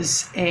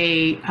is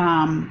a,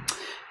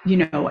 you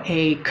know,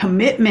 a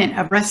commitment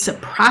of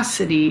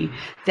reciprocity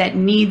that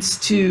needs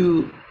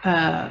to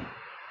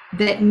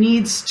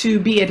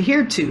be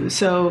adhered to.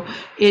 So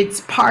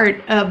it's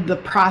part of the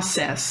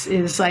process,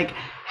 is like,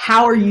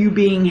 how are you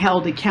being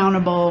held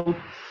accountable?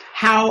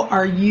 How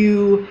are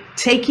you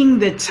taking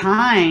the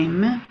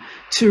time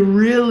to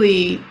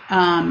really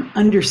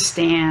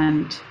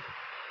understand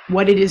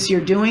what it is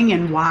you're doing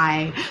and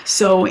why?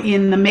 So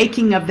in the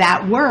making of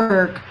that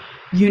work,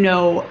 you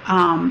know,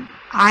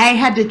 I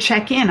had to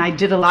check in. I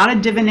did a lot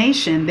of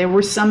divination. There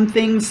were some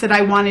things that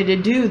I wanted to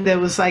do that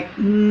was like,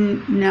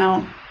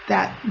 no,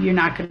 that you're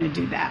not going to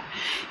do that,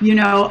 you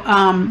know,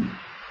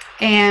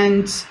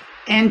 and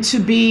to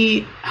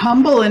be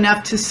humble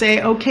enough to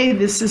say, okay,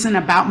 this isn't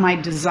about my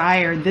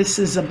desire. This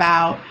is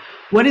about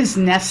what is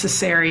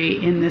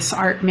necessary in this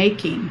art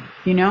making,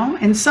 you know?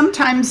 And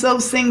sometimes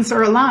those things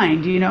are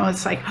aligned, you know,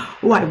 it's like,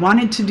 oh, I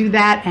wanted to do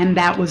that and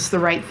that was the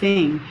right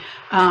thing.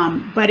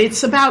 But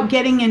it's about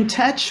getting in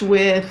touch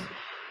with,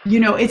 you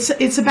know,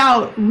 it's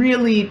about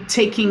really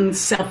taking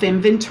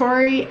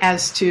self-inventory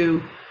as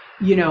to,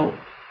 you know,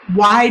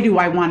 why do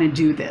I want to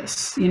do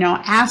this? You know,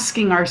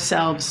 asking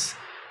ourselves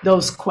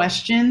those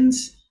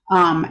questions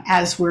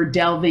as we're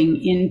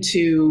delving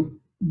into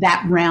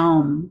that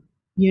realm,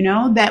 you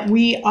know, that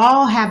we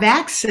all have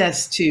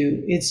access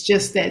to. It's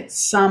just that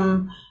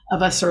some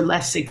of us are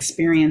less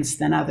experienced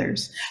than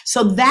others.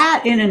 So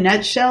that, in a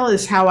nutshell,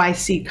 is how I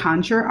see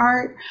conjure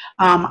art.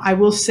 I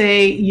will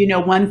say, you know,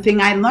 one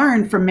thing I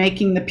learned from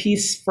making the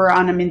piece for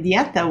Ana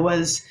Mendieta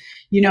was,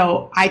 you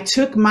know, I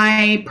took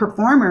my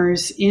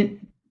performers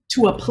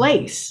to a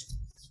place,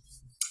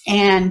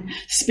 and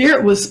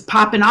spirit was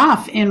popping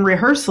off in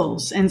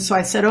rehearsals. And so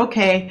I said,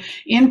 okay,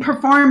 in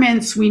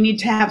performance, we need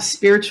to have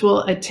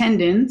spiritual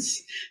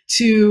attendants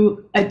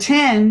to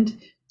attend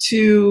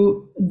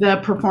to the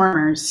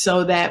performers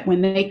so that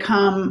when they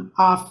come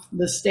off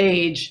the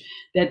stage,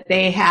 that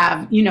they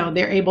have, you know,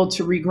 they're able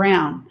to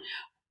reground.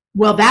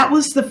 Well, that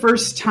was the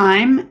first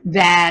time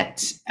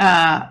that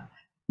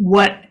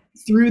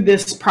through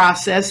this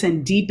process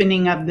and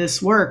deepening of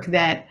this work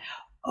that,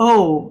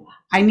 oh,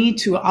 I need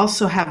to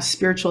also have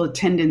spiritual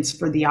attendance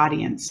for the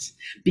audience,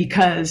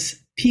 because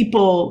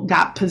people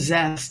got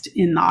possessed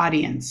in the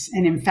audience.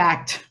 And in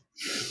fact,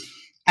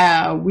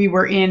 we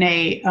were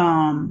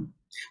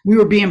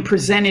being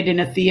presented in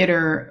a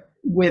theater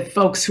with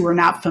folks who were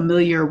not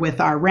familiar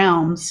with our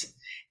realms,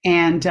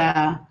 and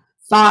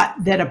thought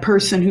that a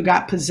person who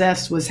got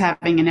possessed was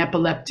having an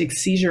epileptic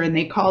seizure, and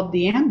they called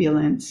the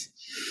ambulance.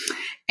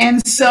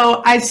 And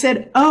so I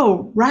said,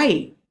 oh,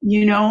 right.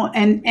 You know,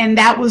 and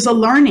that was a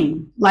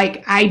learning.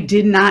 Like, I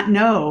did not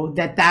know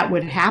that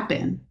would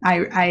happen.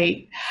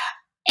 And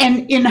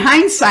in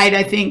hindsight,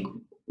 I think,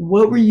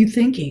 what were you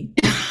thinking?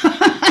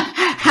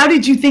 How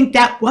did you think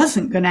that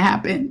wasn't going to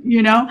happen?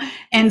 You know?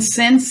 And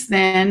since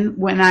then,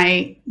 when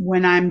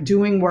I'm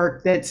doing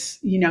work that's,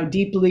 you know,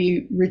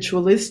 deeply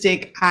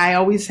ritualistic, I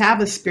always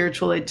have a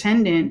spiritual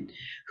attendant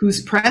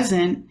who's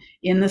present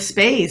in the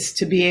space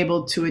to be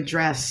able to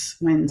address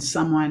when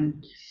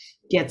someone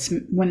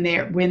when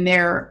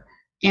their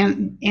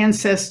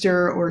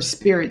ancestor or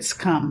spirits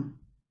come.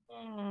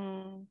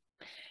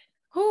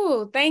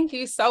 Ooh, thank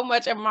you so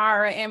much,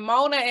 Amara. And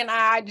Mona and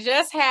I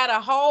just had a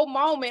whole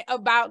moment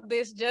about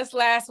this just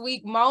last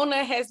week.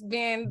 Mona has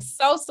been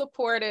so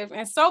supportive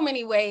in so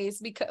many ways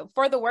because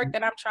for the work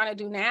that I'm trying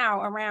to do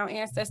now around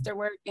ancestor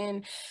work.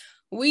 And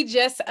we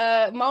just,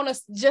 Mona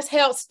just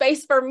held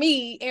space for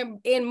me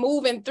in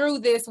moving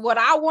through this, what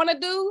I want to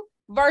do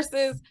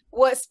versus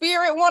what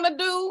spirit want to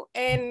do,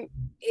 and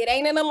it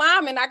ain't in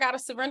alignment. I gotta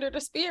surrender to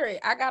spirit.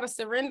 I gotta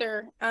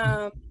surrender.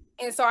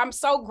 And so I'm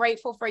so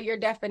grateful for your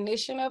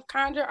definition of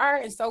conjure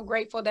art, and so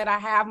grateful that I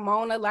have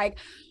Mona like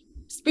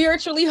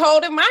spiritually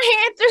holding my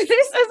hand through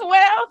this as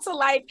well to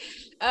like,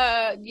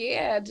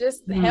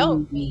 just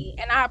help me.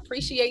 And I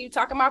appreciate you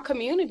talking about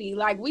community.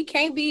 Like, we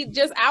can't be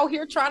just out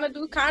here trying to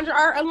do conjure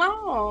art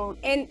alone,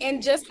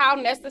 and just how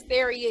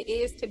necessary it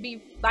is to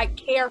be like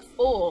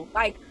careful,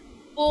 like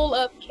full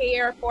of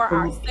care for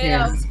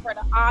ourselves, for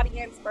the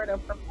audience, for the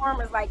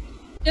performers, like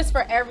just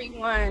for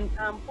everyone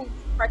who's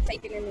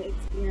partaking in the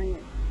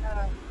experience.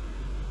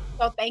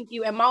 So thank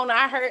you. And Mona,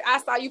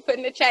 I saw you put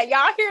in the chat,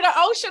 y'all hear the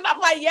ocean? I'm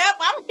like, yep,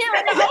 I'm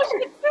hearing the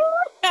ocean too.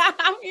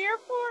 I'm here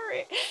for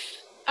it.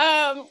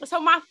 So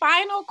my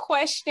final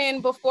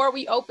question before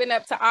we open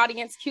up to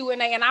audience Q&A,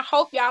 and I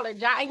hope y'all are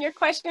jotting your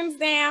questions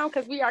down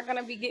because we are going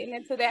to be getting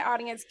into that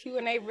audience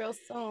Q&A real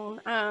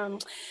soon.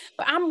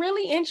 But I'm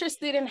really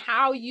interested in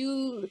how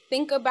you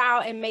think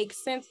about and make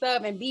sense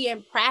of and be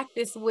in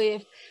practice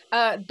with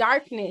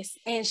darkness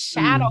and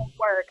shadow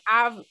work.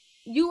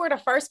 You were the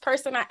first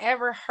person I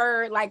ever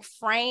heard like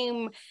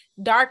frame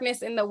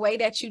darkness in the way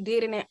that you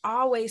did. And it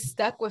always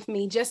stuck with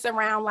me, just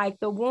around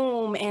like the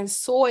womb and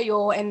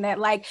soil, and that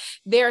like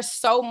there's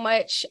so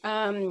much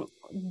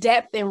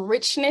depth and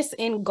richness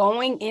in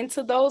going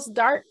into those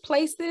dark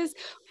places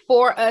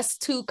for us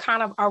to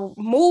kind of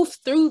move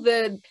through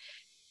the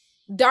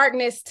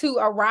darkness to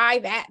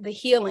arrive at the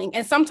healing.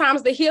 And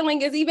sometimes the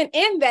healing is even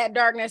in that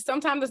darkness.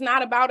 Sometimes it's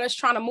not about us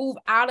trying to move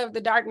out of the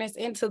darkness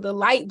into the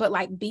light, but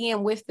like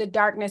being with the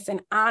darkness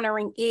and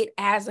honoring it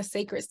as a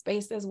sacred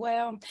space as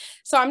well.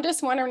 So I'm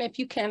just wondering if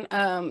you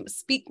can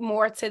speak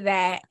more to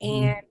that.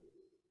 And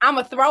I'm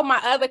gonna throw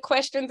my other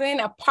questions in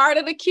a part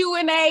of the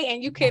Q&A,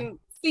 and you can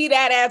see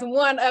that as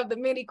one of the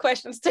many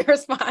questions to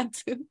respond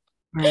to.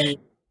 Right.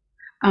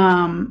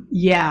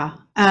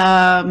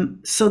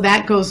 So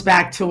that goes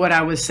back to what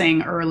I was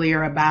saying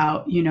earlier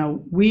about,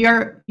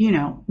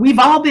 we've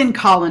all been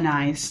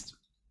colonized.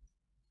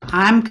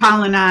 I'm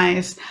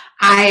colonized.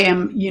 I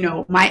am,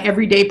 my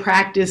everyday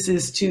practice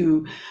is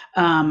to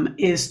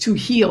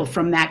heal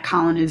from that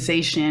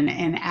colonization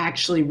and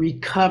actually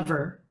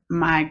recover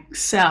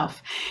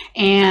myself.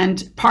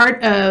 And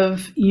part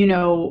of,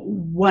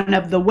 one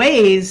of the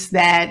ways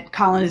that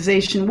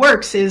colonization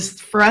works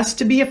is for us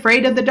to be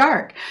afraid of the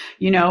dark.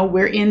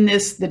 We're in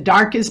this, the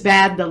dark is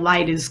bad, the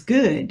light is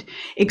good,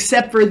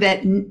 except for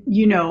that,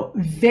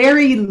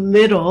 very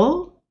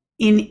little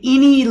in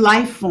any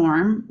life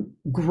form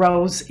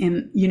grows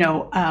in,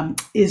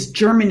 is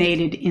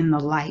germinated in the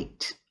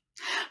light.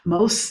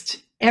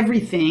 Most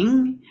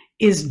everything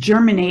is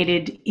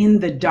germinated in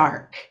the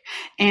dark.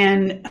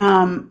 And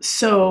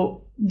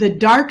so the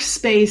dark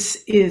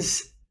space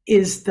is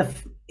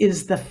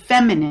the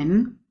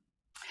feminine,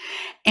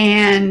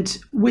 and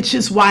which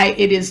is why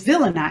it is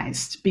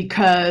villainized,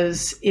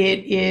 because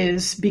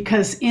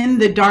in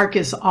the dark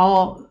is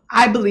all,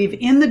 I believe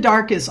in the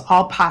dark is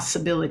all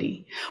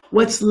possibility.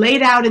 What's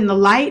laid out in the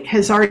light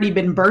has already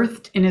been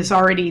birthed and is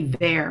already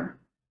there.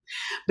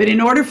 But in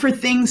order for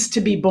things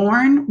to be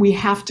born, we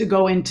have to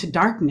go into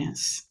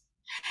darkness.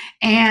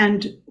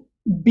 And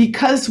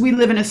because we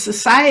live in a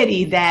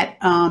society that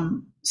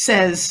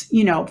says,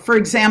 for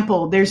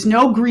example, there's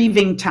no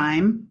grieving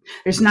time,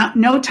 there's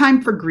no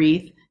time for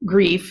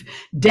grief,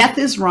 death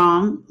is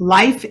wrong,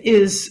 life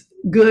is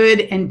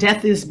good and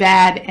death is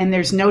bad, and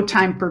there's no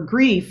time for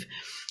grief,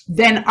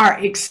 then our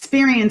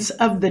experience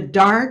of the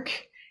dark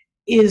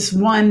is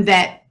one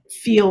that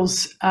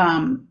feels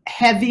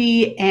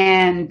heavy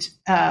and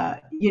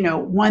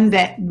one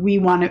that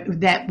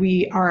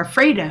we are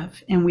afraid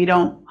of and we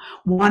don't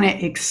want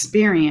to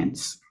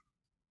experience.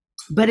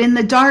 But in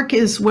the dark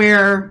is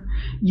where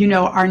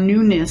our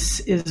newness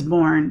is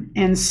born.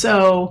 And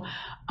so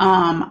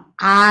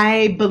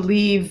I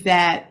believe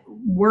that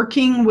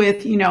working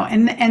with,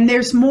 and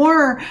there's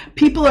more,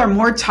 people are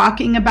more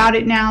talking about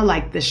it now,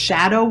 like the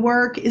shadow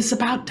work is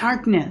about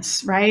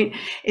darkness, right?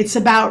 It's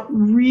about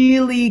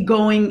really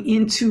going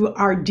into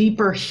our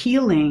deeper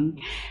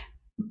healing.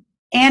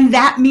 And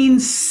that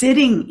means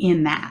sitting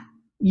in that,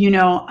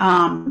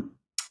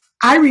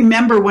 I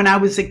remember when I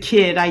was a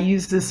kid, I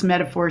use this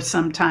metaphor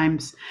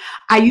sometimes.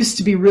 I used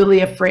to be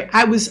really afraid.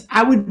 I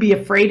would be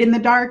afraid in the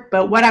dark,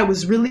 but what I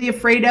was really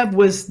afraid of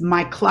was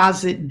my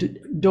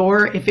closet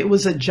door. If it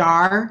was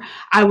ajar,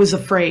 I was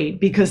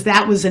afraid because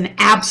that was an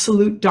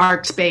absolute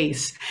dark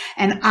space.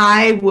 And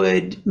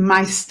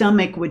my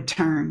stomach would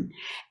turn.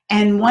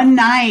 And one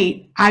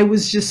night I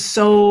was just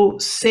so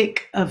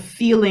sick of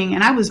feeling,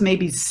 and I was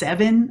maybe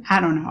 7.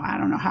 I don't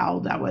know how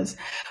old I was,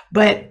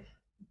 but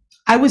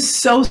I was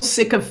so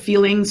sick of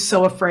feeling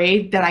so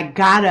afraid that I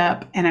got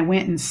up and I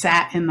went and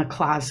sat in the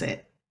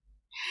closet.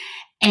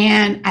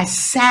 And I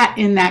sat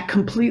in that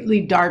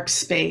completely dark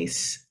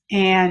space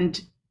and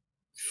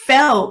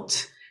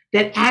felt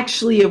that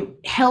actually it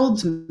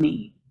held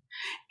me.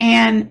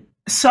 And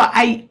so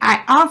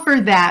I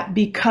offer that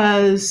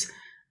because,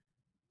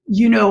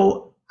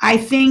 I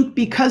think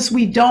because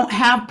we don't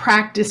have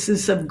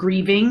practices of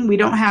grieving, we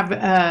don't have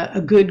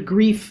a good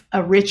grief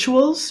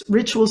rituals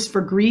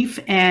for grief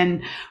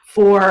and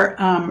for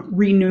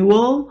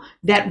renewal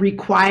that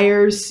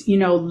requires,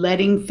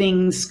 letting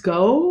things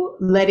go,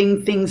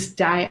 letting things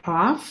die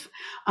off,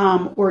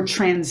 or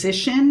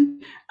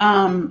transition,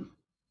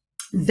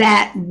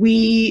 that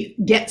we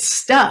get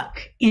stuck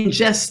in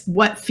just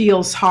what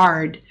feels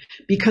hard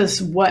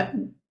because what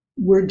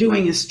we're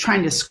doing is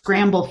trying to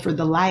scramble for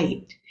the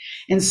light.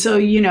 And so,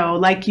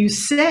 like you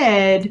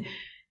said,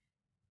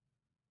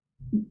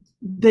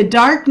 the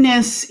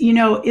darkness,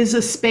 is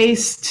a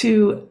space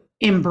to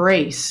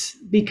embrace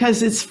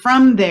because it's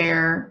from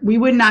there. We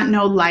would not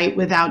know light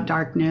without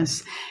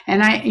darkness.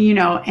 And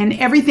and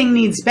everything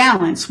needs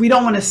balance. We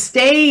don't want to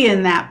stay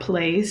in that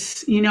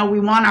place. We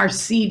want our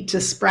seed to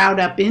sprout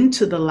up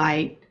into the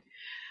light,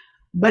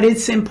 but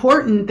it's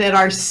important that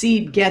our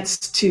seed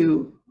gets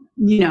to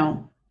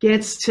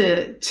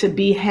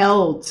be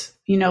held.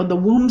 The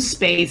womb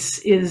space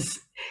is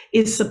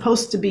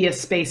supposed to be a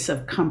space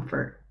of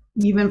comfort,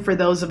 even for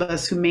those of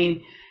us who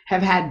may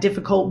have had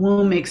difficult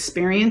womb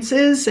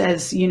experiences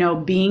as,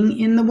 being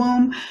in the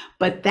womb.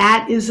 But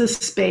that is a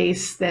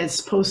space that's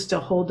supposed to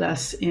hold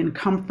us in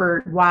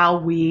comfort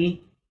while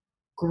we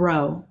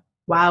grow,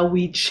 while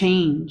we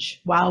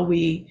change, while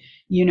we,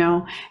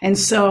 and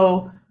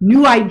so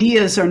new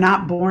ideas are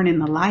not born in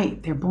the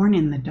light, they're born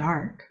in the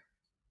dark.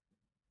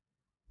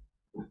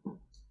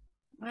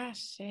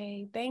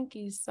 Ashe, thank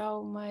you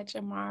so much,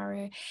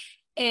 Amara.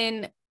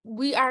 And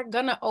we are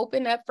going to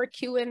open up for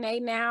Q&A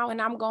now,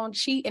 and I'm going to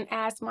cheat and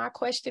ask my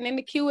question in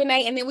the Q&A,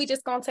 and then we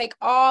just going to take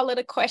all of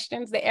the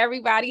questions that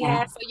everybody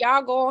has. So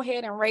y'all go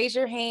ahead and raise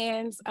your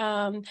hands.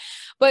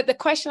 But the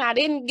question I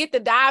didn't get to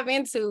dive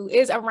into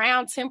is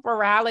around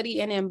temporality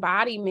and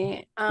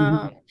embodiment.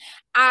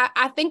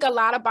 I think a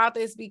lot about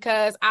this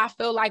because I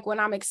feel like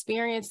when I'm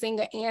experiencing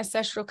an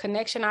ancestral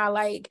connection,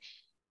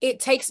 it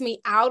takes me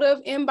out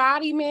of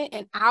embodiment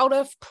and out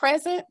of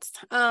presence.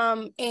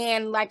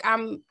 And like,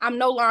 I'm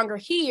no longer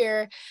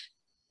here.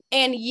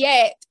 And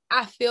yet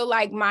I feel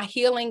like my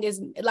healing is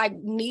like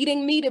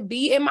needing me to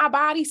be in my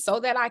body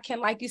so that I can,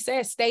 like you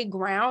said, stay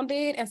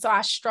grounded. And so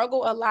I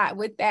struggle a lot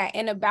with that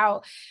and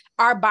about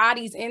our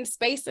bodies in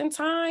space and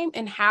time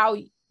and how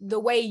the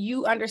way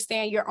you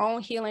understand your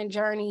own healing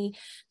journey,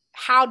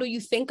 how do you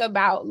think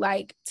about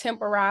like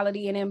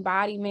temporality and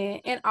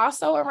embodiment, and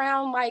also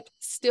around like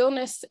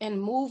stillness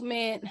and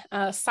movement,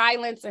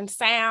 silence and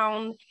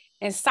sound,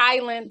 and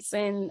silence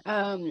and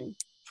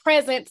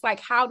presence? Like,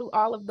 how do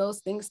all of those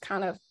things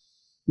kind of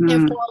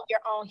inform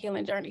your own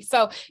healing journey?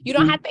 So you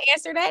don't have to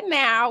answer that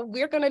now.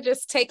 We're going to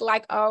just take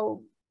like a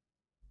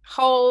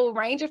whole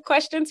range of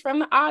questions from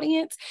the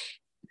audience.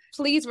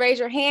 Please raise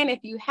your hand if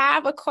you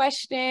have a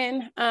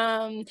question.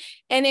 And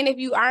then if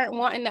you aren't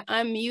wanting to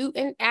unmute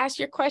and ask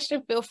your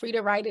question, feel free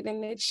to write it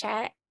in the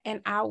chat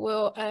and I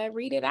will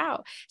read it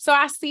out. So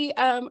I see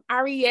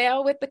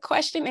Ariel with the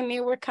question, and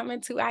then we're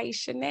coming to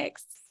Aisha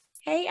next.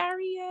 Hey,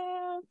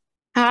 Ariel.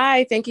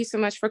 Hi, thank you so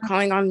much for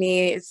calling on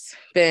me. It's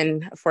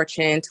been a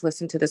fortune to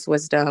listen to this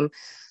wisdom.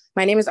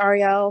 My name is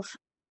Ariel.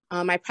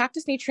 I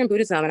practice Nichiren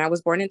Buddhism, and I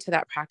was born into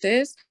that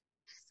practice.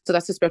 So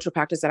that's the spiritual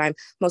practice that I'm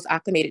most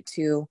acclimated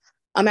to.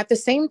 At the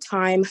same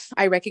time,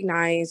 I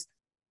recognize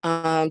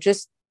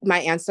just my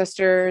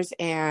ancestors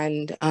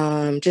and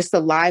just the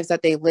lives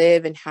that they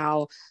live, and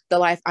how the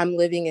life I'm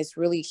living is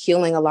really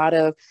healing a lot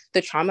of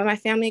the trauma my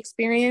family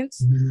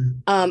experienced.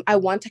 I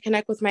want to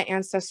connect with my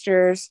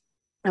ancestors.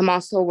 I'm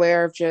also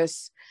aware of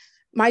just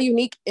my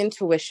unique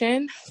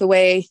intuition, the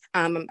way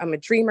I'm a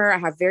dreamer. I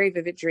have very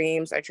vivid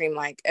dreams. I dream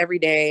like every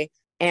day.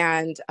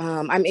 And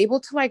I'm able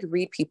to like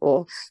read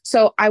people.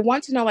 So I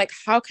want to know, like,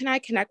 how can I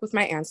connect with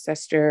my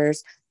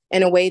ancestors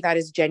in a way that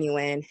is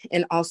genuine,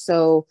 and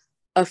also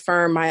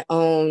affirm my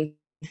own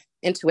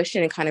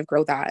intuition and kind of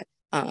grow that.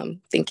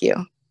 Thank you.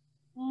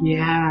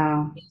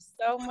 Yeah. Thank you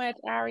so much,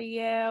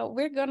 Ariel.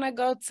 We're going to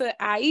go to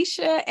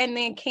Aisha and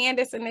then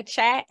Candace in the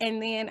chat.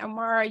 And then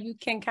Amara, you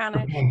can kind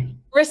of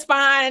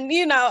respond,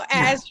 you know,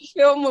 as you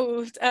feel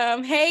moved.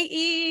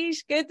 Hey,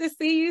 Ish, good to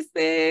see you,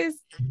 sis.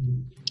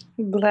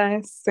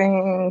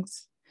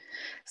 Blessings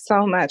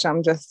so much.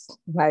 I'm just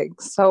like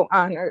so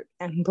honored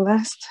and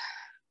blessed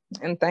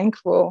and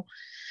thankful.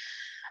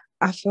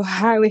 I feel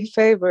highly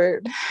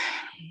favored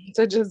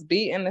to just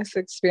be in this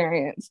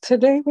experience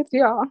today with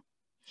y'all.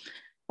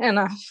 And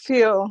I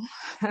feel,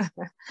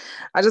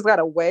 I just got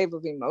a wave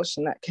of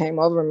emotion that came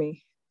over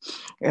me.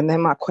 And then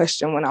my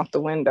question went out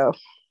the window.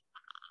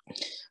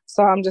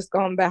 So I'm just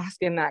going to bask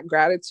in that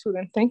gratitude.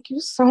 And thank you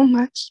so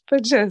much for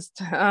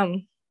just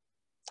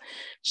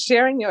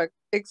sharing your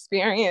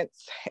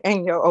experience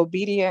and your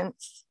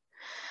obedience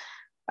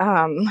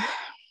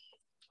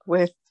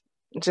with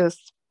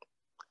just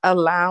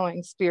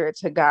allowing spirit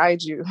to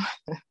guide you.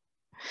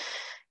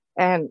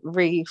 And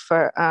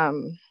for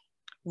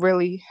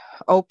really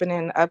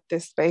opening up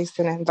this space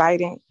and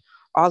inviting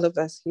all of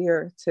us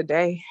here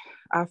today.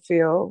 I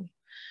feel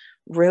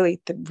really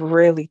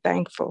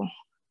thankful.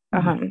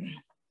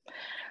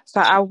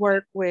 So I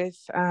work with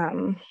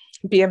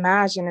Be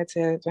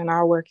Imaginative, and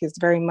our work is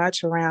very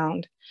much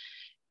around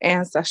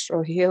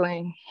ancestral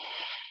healing.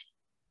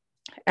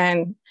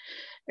 And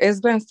it's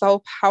been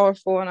so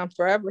powerful, and I'm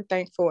forever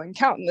thankful and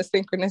counting the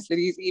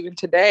synchronicities even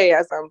today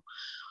as I'm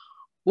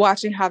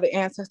watching how the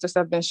ancestors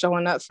have been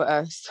showing up for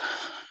us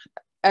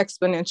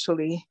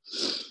exponentially.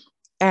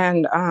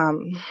 And,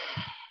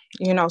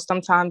 you know,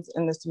 sometimes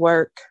in this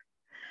work,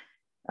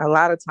 a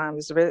lot of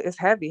times it's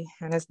heavy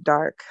and it's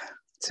dark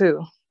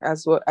too,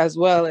 as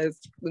well as,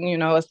 you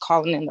know, as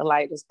calling in the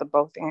light is the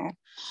both end.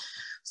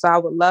 So I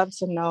would love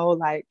to know,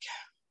 like,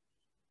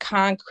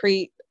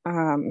 concrete,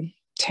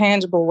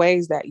 tangible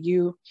ways that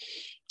you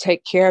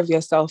take care of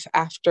yourself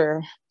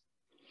after,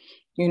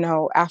 you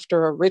know,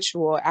 after a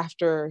ritual,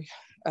 after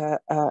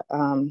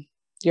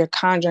your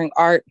conjuring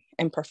art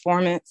and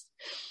performance,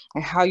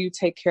 and how you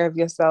take care of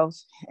yourself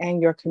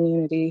and your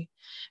community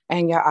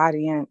and your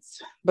audience,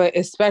 but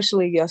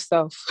especially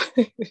yourself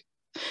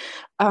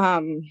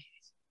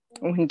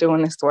when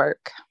doing this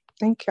work.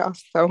 Thank y'all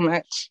so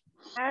much.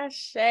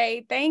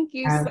 Ashe, thank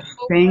you so much.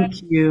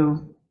 Thank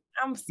you.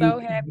 I'm so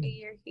happy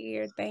you're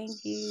here. Thank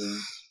you.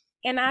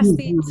 And I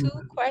see 2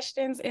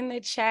 questions in the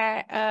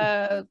chat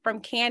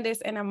from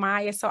Candace and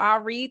Amaya. So I'll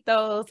read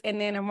those,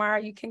 and then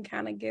Amara, you can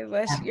kind of give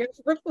us your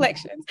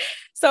reflections.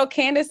 So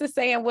Candace is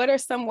saying, what are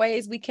some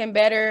ways we can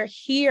better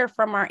hear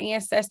from our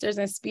ancestors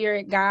and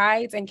spirit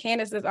guides? And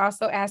Candace is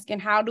also asking,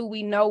 how do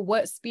we know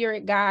what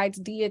spirit guides,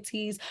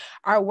 deities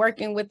are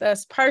working with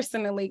us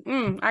personally?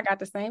 I got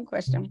the same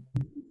question.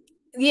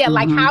 Yeah,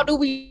 like, how do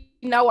we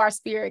know our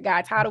spirit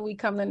guides? How do we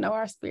come to know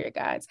our spirit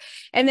guides?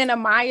 And then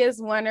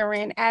Amaya's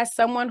wondering, as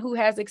someone who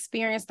has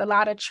experienced a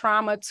lot of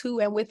trauma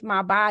too, and with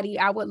my body,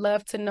 I would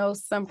love to know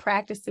some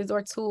practices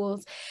or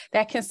tools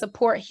that can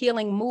support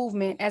healing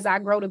movement as I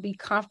grow to be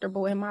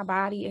comfortable in my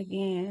body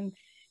again.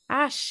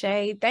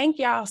 Ashe, thank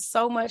y'all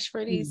so much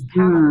for these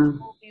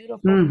powerful,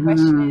 beautiful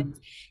questions.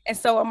 And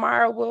so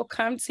Amara, will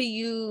come to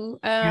you,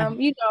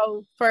 you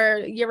know, for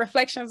your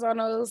reflections on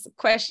those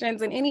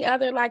questions and any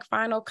other like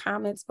final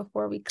comments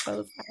before we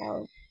close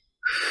out.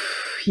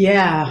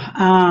 Yeah.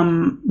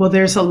 Well,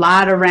 there's a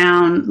lot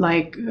around,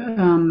 like,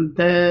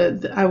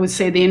 I would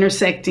say the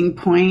intersecting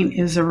point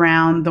is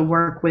around the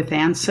work with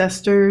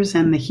ancestors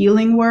and the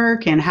healing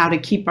work and how to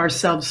keep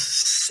ourselves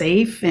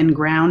safe and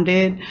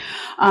grounded.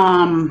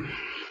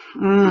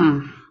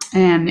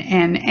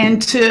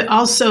 And to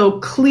also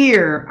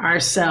clear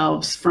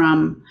ourselves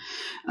from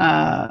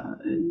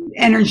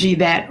energy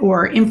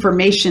or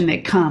information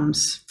that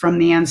comes from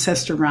the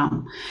ancestor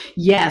realm.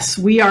 Yes,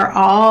 we are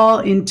all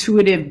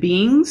intuitive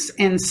beings,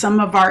 and some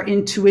of our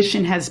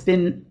intuition has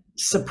been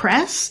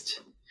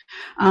suppressed.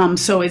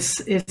 So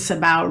it's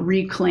about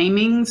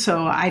reclaiming.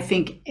 So I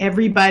think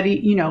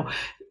everybody,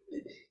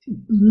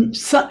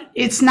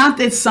 it's not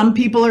that some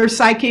people are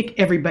psychic,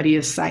 everybody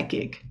is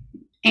psychic.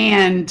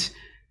 And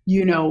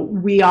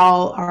we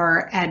all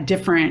are at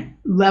different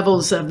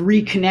levels of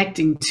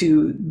reconnecting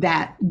to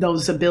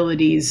those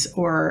abilities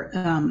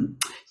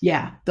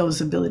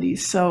those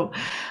abilities. So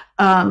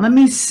let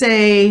me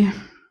say,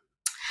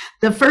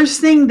 the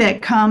first thing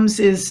that comes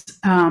is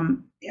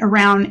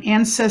around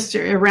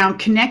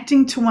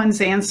connecting to one's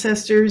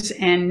ancestors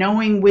and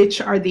knowing which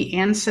are the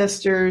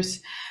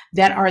ancestors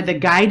that are the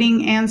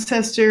guiding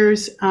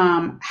ancestors,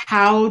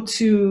 how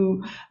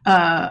to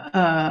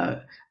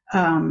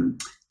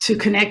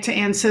connect to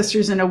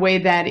ancestors in a way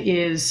that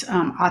is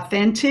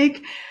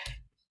authentic.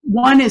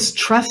 One is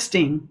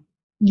trusting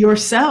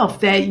yourself,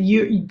 that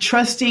you're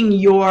trusting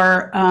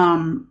your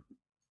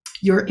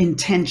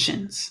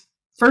intentions.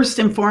 First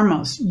and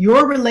foremost,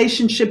 your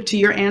relationship to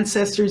your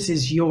ancestors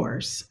is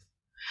yours.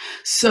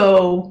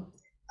 So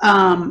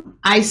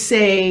I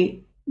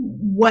say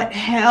what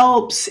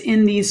helps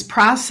in these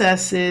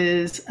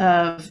processes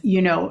of,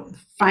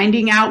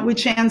 finding out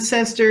which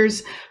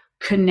ancestors,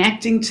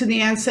 connecting to the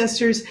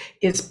ancestors,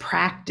 is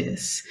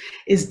practice,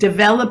 is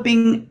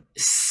developing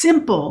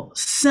simple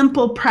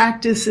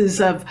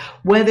practices of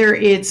whether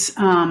it's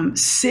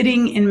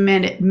sitting in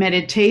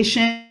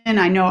meditation.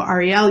 I know,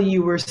 Ariel,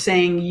 you were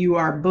saying you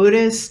are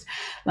Buddhist.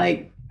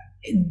 Like,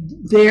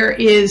 there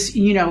is,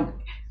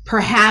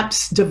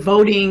 perhaps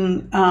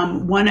devoting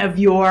one of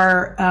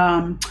your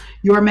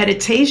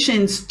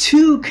meditations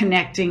to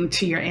connecting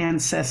to your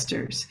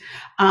ancestors.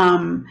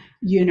 Some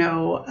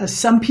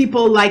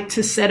people like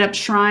to set up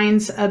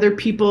shrines. Other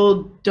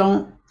people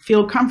don't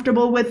feel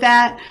comfortable with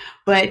that.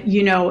 But,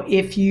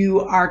 if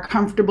you are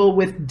comfortable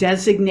with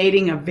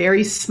designating a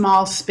very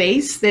small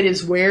space that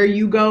is where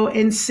you go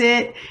and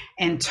sit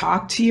and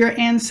talk to your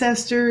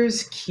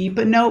ancestors, keep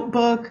a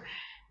notebook,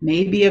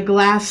 maybe a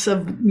glass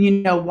of,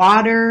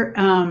 water,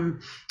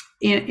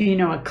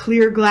 a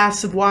clear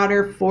glass of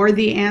water for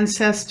the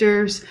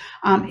ancestors.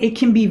 It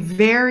can be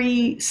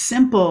very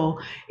simple.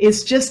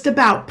 It's just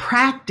about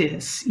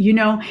practice.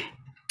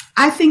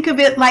 I think of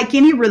it like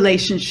any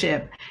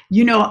relationship.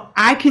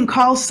 I can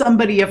call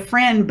somebody a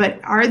friend, but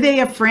are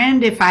they a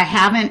friend if I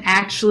haven't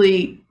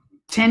actually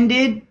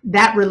tended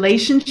that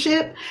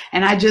relationship?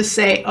 And I just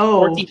say,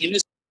 oh,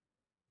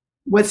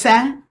 what's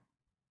that?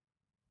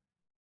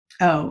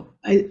 Oh,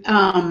 I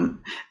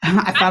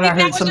thought I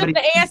heard somebody.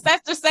 Just the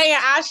ancestor saying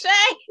Ashe.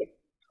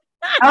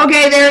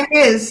 Okay, there it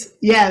is.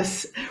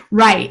 Yes,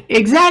 right.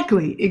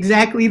 Exactly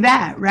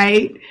that,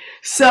 right?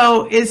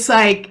 So it's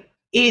like,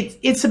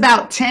 it's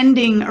about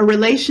tending a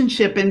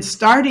relationship and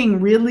starting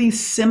really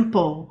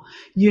simple.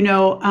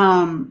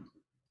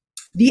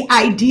 The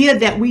idea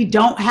that we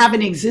don't have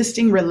an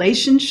existing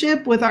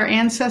relationship with our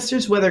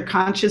ancestors, whether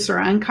conscious or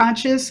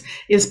unconscious,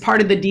 is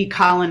part of the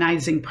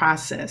decolonizing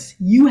process.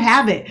 You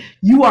have it.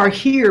 You are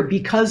here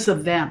because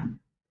of them,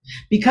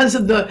 because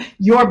of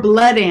your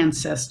blood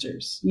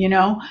ancestors.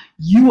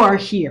 You are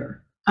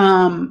here.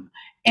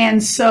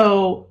 And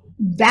so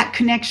that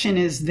connection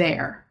is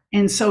there.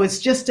 And so it's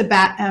just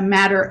about a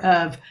matter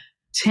of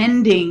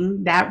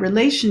tending that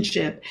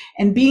relationship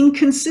and being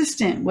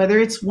consistent, whether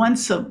it's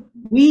once a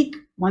week,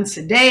 once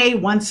a day,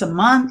 once a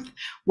month,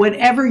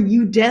 whatever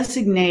you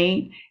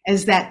designate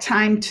as that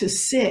time to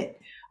sit.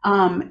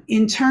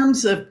 In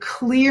terms of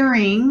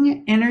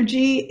clearing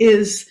energy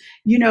is,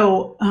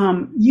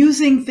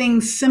 using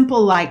things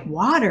simple like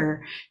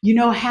water.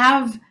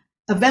 Have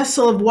a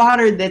vessel of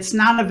water that's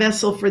not a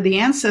vessel for the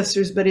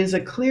ancestors, but is a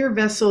clear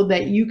vessel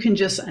that you can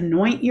just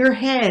anoint your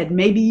head.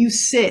 Maybe you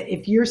sit,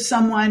 if you're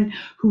someone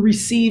who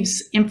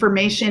receives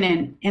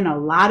information and a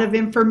lot of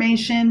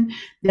information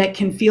that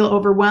can feel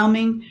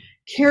overwhelming,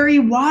 carry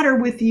water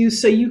with you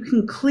so you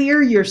can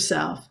clear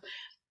yourself,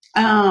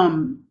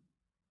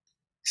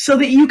 so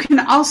that you can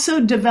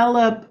also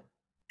develop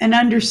an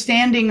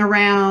understanding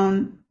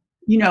around,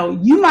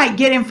 you might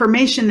get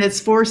information that's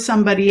for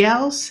somebody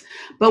else,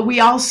 but we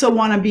also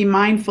want to be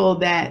mindful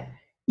that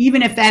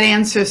even if that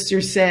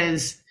ancestor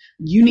says,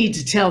 you need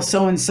to tell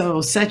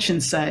so-and-so such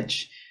and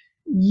such,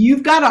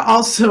 you've got to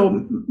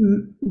also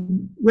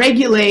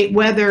regulate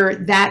whether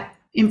that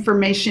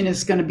information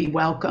is going to be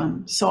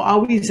welcome. So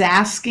always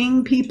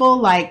asking people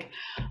like,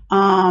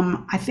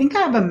 I think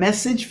I have a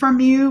message from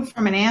you,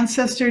 from an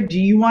ancestor. Do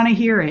you want to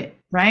hear it?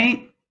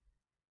 Right?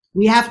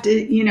 We have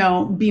to, you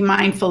know, be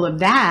mindful of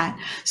that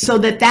so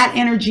that that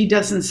energy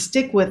doesn't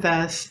stick with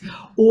us,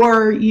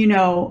 or, you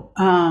know,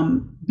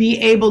 be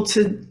able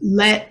to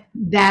let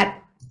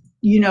that,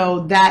 you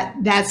know,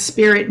 that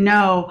spirit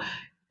know,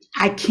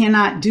 I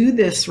cannot do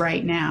this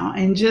right now,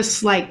 and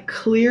just like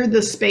clear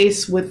the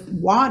space with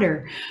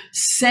water.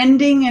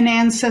 Sending an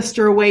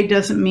ancestor away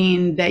doesn't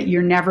mean that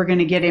you're never going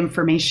to get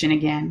information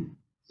again.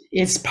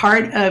 It's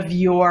part of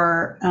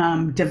your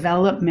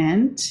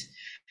development.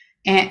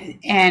 And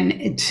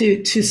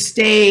to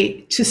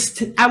stay,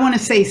 I want to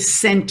say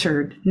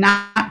centered,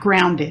 not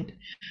grounded.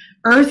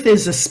 Earth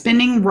is a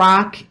spinning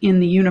rock in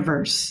the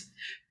universe.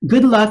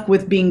 Good luck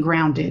with being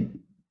grounded,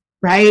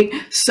 right?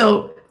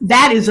 So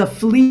that is a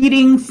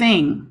fleeting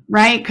thing,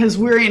 right? Because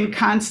we're in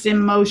constant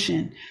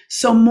motion.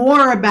 So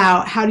more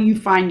about how do you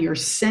find your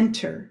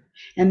center?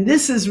 And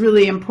this is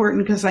really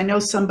important because I know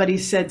somebody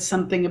said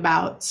something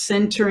about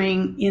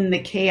centering in the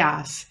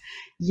chaos.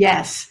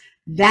 Yes,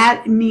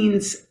 that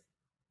means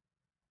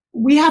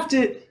we have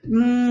to,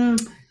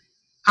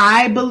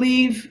 I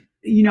believe,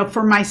 you know,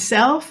 for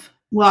myself,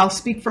 well, I'll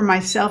speak for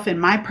myself in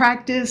my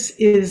practice,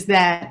 is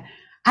that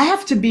I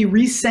have to be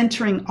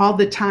recentering all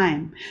the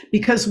time,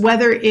 because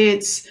whether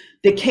it's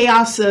the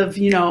chaos of,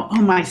 you know,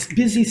 oh, my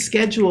busy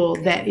schedule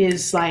that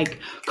is like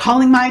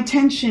calling my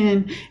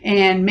attention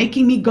and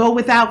making me go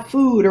without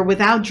food or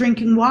without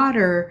drinking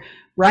water,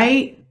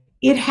 right?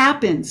 It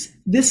happens.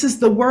 This is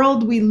the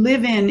world we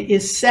live in,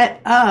 is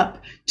set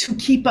up to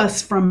keep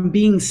us from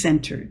being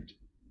centered,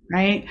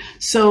 right?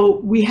 So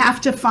we have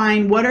to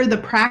find what are the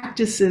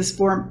practices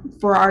for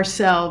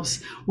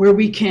ourselves where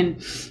we can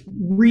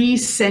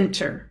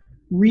recenter,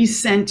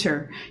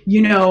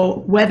 you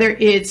know, whether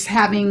it's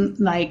having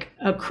like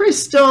a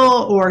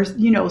crystal or,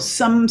 you know,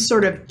 some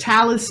sort of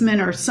talisman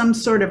or some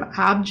sort of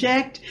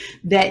object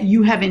that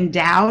you have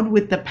endowed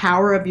with the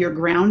power of your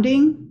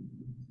grounding.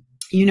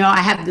 You know, I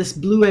have this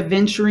blue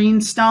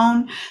aventurine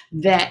stone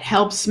that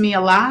helps me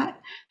a lot,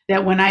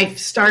 that when I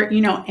start,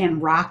 you know,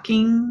 and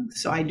rocking,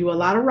 so I do a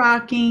lot of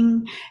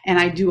rocking and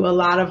I do a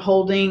lot of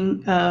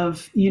holding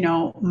of, you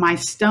know, my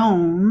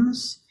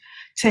stones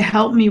to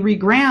help me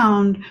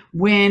reground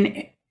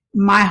when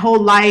my whole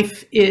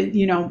life is,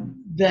 you know,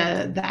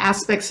 the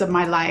aspects of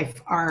my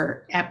life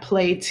are at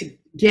play to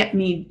get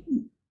me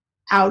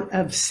out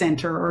of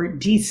center or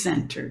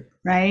decentered,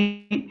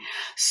 right?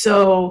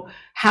 So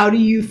how do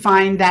you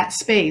find that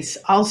space?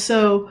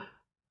 Also,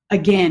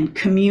 again,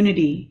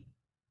 community.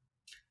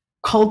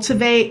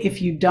 Cultivate, if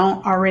you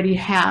don't already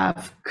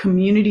have,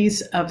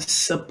 communities of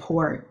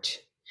support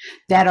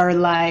that are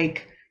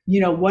like, you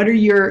know, what are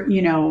your,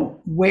 you know,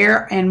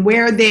 where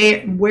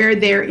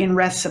they're in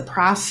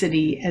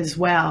reciprocity as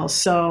well.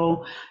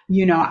 So,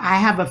 you know, I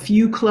have a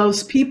few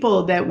close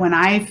people that when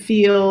I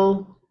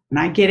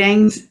get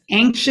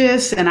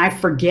anxious and I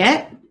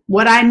forget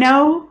what I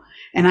know,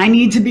 and I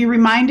need to be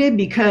reminded,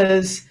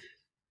 because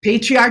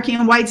patriarchy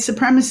and white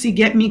supremacy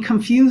get me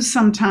confused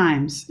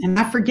sometimes and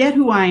I forget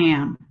who I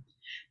am.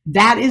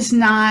 That is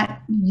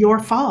not your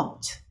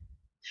fault.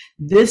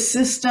 This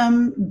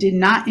system did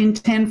not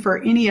intend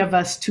for any of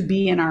us to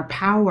be in our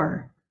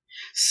power.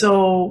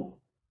 So,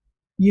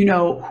 you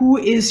know, who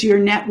is your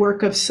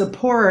network of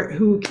support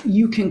who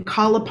you can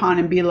call upon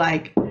and be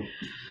like,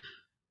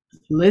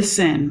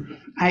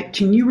 listen,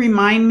 can you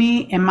remind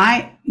me,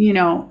 can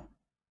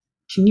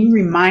you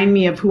remind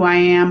me of who I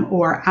am?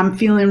 Or I'm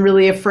feeling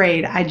really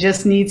afraid. I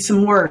just need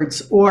some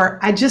words. Or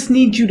I just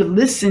need you to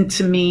listen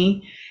to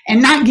me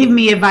and not give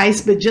me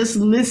advice, but just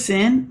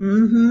listen.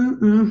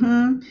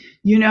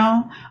 You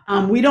know,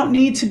 we don't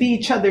need to be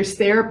each other's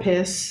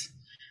therapists,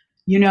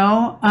 you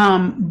know,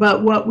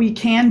 but what we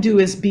can do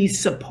is be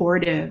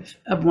supportive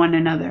of one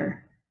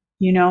another,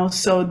 you know,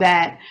 so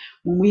that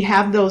when we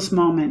have those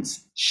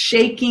moments,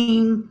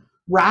 shaking,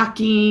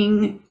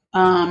 rocking,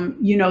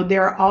 you know,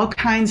 there are all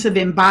kinds of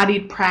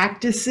embodied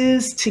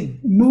practices to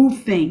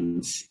move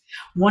things.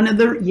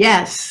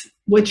 Yes,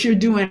 what you're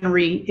doing,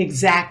 Ree,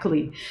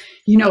 exactly.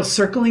 You know,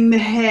 circling the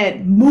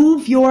head,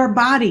 move your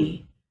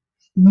body,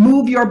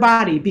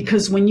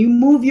 because when you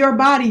move your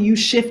body, you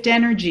shift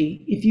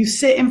energy. If you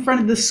sit in front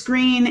of the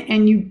screen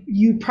and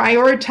you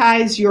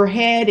prioritize your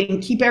head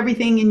and keep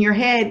everything in your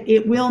head,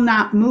 it will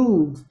not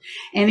move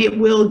and it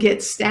will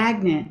get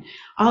stagnant.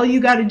 All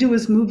you got to do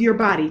is move your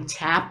body,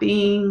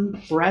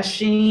 tapping,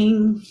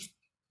 brushing,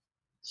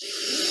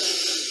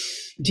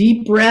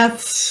 deep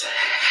breaths,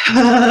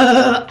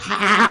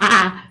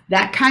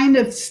 that kind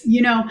of,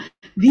 you know,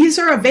 these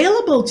are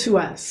available to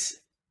us.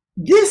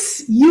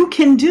 This you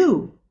can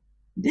do.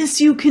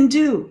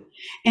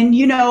 And,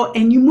 you know,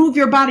 and you move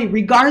your body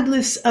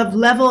regardless of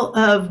level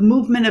of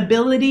movement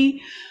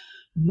ability,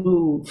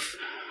 move,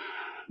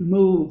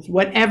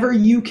 whatever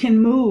you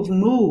can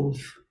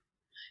move.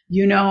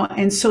 You know,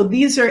 and so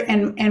these are,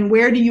 and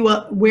where do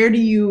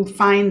you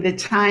find the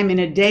time in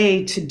a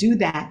day to do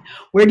that?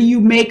 Where do you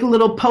make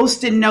little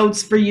Post-it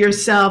notes for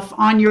yourself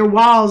on your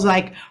walls,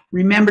 like,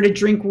 remember to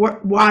drink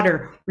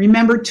water,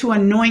 remember to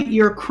anoint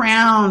your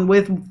crown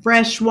with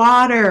fresh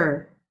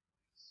water,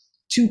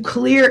 to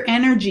clear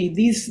energy.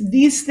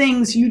 These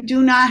things you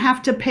do not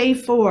have to pay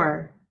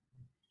for.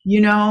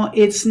 You know,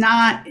 it's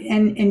not,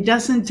 and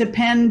doesn't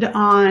depend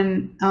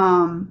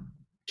on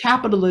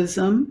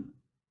capitalism.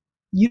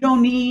 You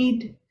don't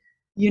need,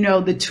 you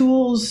know, the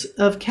tools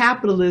of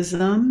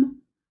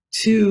capitalism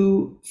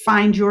to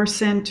find your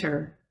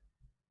center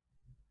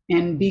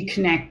and be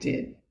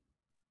connected.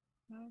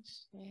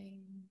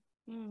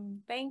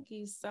 Thank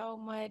you so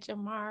much,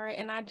 Amara.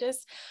 And I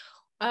just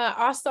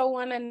also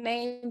want to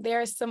name,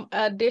 there's some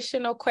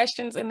additional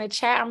questions in the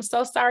chat. I'm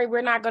so sorry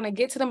we're not going to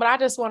get to them, but I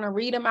just want to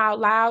read them out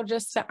loud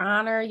just to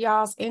honor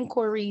y'all's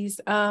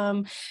inquiries.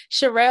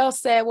 Sherelle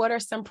said, what are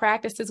some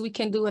practices we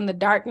can do in the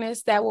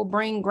darkness that will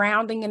bring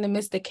grounding in the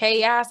midst of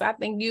chaos? I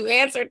think you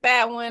answered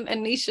that one.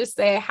 Anisha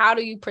said, how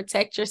do you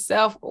protect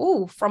yourself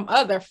from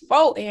other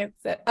folks'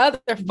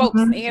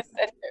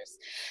 ancestors?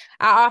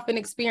 I often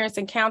experience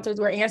encounters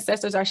where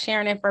ancestors are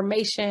sharing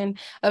information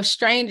of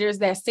strangers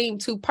that seem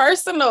too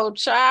personal.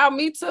 Child,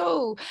 me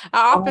too.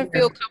 I often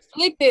feel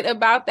conflicted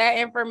about that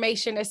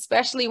information,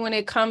 especially when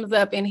it comes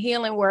up in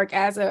healing work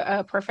as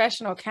a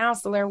professional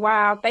counselor.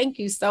 Wow, thank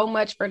you so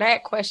much for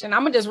that question.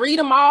 I'm gonna just read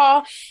them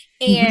all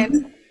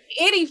and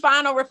any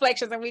final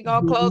reflections, and we're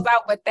gonna close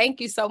out, but thank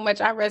you so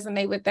much. I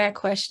resonate with that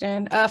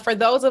question. For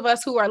those of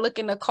us who are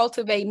looking to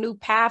cultivate new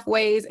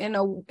pathways in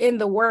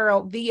the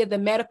world via the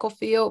medical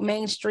field,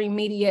 mainstream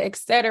media,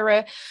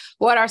 etc.,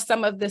 what are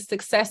some of the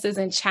successes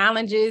and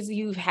challenges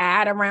you've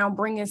had around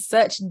bringing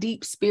such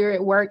deep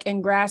spirit work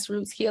and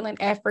grassroots healing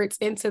efforts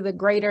into the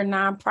greater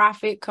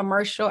nonprofit,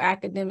 commercial,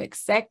 academic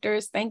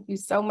sectors? Thank you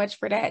so much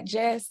for that,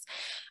 Jess.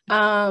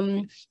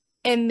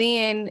 And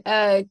then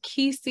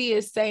Kesey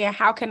is saying,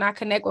 how can I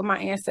connect with my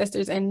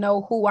ancestors and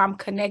know who I'm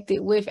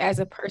connected with as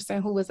a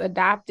person who was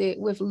adopted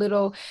with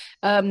little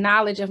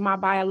knowledge of my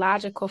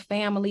biological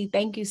family?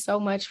 Thank you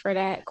so much for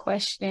that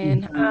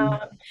question.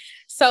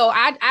 So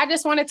I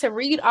just wanted to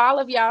read all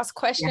of y'all's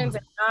questions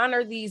and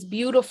honor these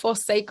beautiful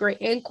sacred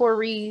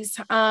inquiries.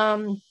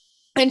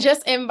 And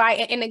just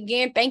invite, and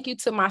again, thank you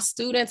to my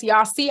students.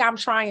 Y'all see, I'm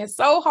trying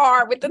so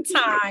hard with the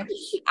time.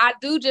 I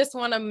do just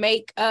want to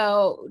make,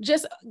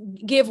 just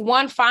give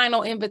one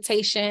final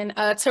invitation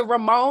to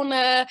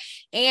Ramona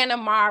and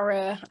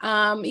Amara.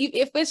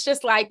 If it's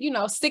just like,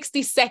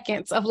 60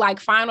 seconds of like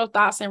final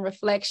thoughts and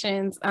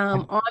reflections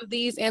on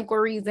these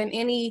inquiries, and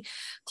any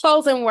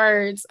closing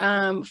words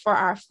for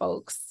our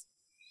folks.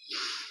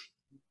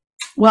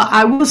 Well,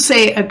 I will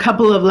say a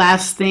couple of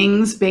last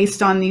things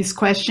based on these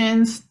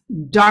questions.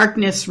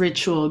 Darkness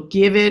ritual,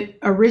 give it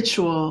a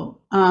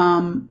ritual.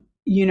 I'm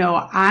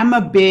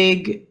a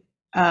big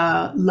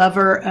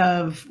lover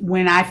of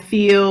when I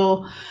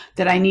feel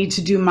that I need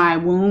to do my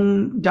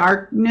womb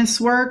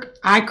darkness work,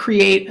 I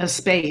create a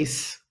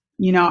space.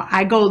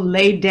 I go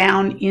lay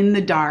down in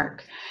the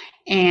dark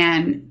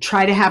and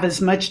try to have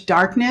as much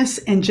darkness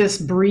and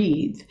just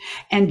breathe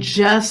and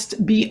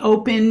just be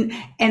open,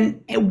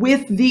 and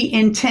with the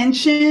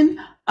intention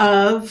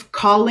of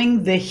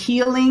calling the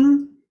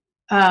healing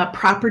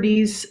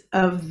properties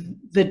of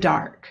the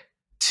dark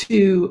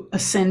to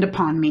ascend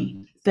upon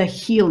me, the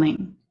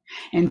healing,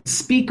 and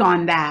speak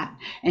on that.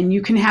 And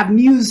you can have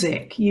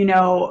music,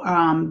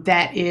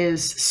 that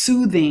is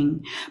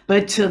soothing,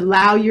 but to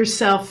allow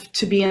yourself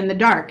to be in the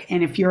dark.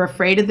 And if you're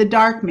afraid of the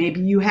dark, maybe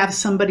you have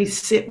somebody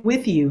sit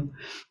with you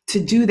to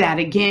do that.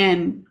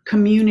 Again,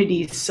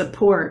 community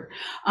support.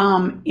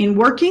 In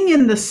working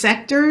in the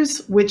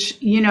sectors, which,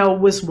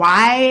 was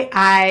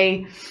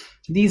why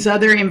these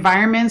other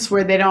environments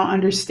where they don't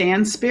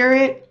understand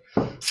spirit,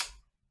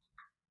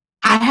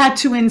 I had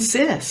to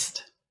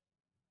insist.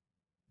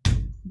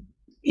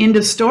 End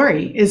of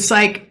story. It's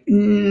like,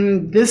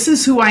 this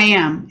is who I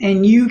am.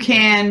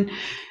 And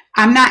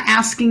I'm not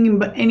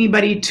asking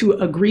anybody to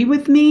agree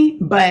with me,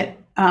 but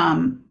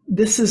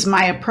this is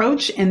my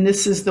approach and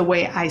this is the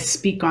way I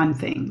speak on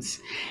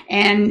things.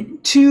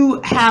 And to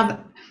have,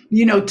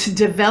 to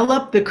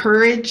develop the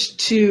courage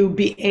to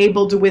be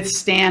able to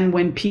withstand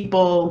when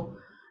people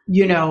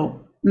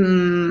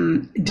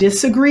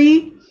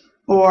disagree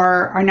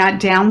or are not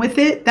down with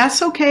it,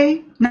 that's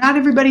okay. Not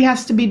everybody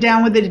has to be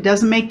down with it. It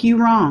doesn't make you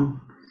wrong,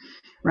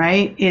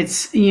 right?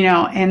 It's,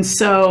 and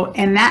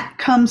that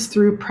comes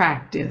through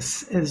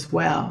practice as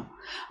well.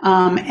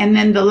 And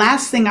then the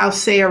last thing I'll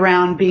say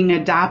around being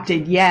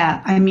adopted,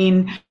 that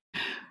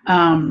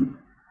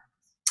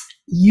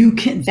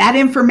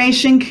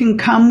information can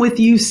come with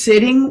you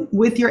sitting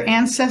with your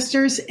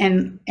ancestors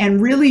and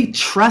really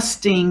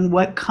trusting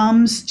what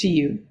comes to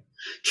you,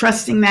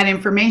 trusting that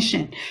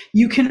information.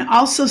 You can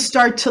also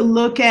start to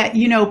look at,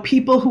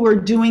 people who are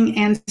doing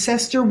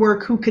ancestor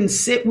work who can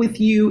sit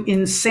with you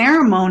in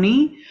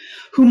ceremony,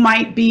 who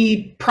might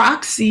be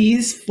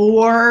proxies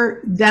for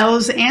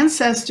those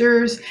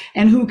ancestors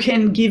and who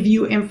can give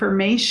you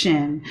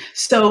information.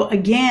 So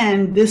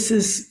again, this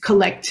is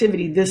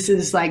collectivity. This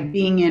is like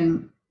being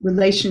in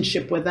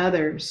relationship with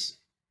others.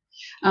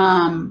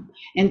 And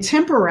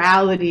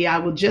temporality, I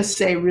will just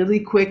say really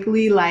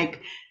quickly,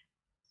 like,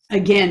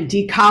 again,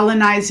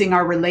 decolonizing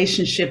our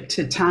relationship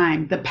to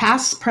time. The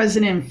past,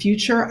 present, and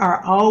future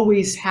are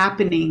always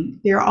happening.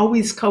 They're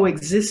always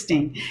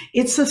coexisting.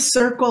 It's a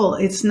circle.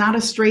 It's not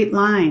a straight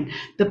line.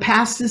 The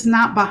past is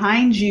not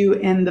behind you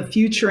and the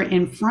future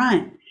in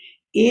front.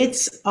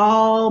 It's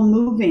all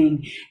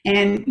moving.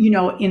 And, you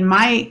know,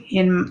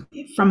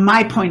 from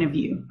my point of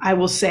view, I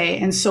will say,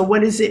 and so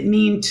what does it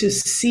mean to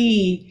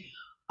see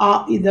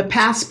the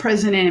past,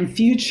 present, and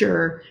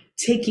future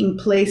taking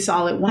place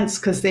all at once?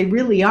 Because they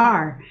really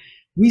are.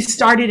 We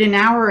started an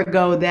hour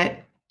ago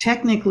that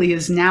technically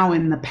is now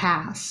in the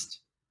past.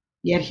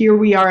 Yet here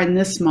we are in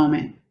this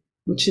moment,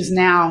 which is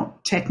now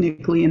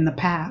technically in the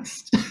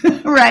past,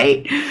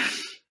 right?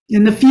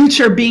 And the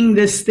future being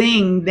this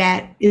thing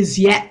that is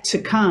yet to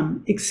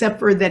come, except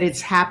for that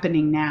it's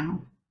happening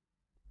now.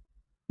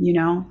 You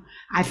know,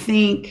 I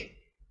think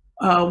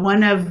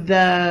one of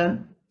the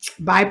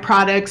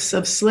byproducts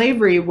of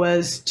slavery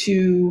was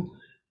to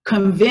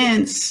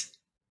convince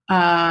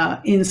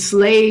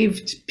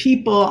enslaved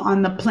people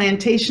on the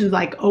plantations,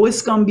 like, oh,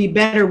 it's going to be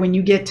better when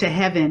you get to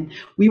heaven.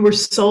 We were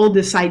sold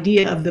this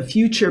idea of the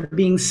future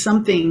being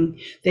something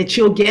that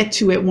you'll get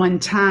to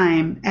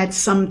at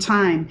some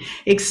time,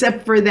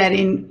 except for that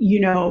in, you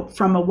know,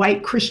 from a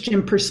white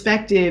Christian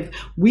perspective,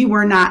 we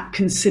were not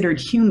considered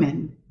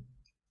human.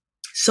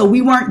 So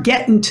we weren't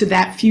getting to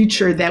that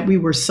future that we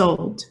were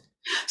sold.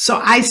 So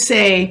I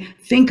say,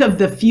 think of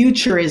the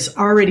future as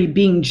already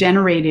being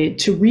generated.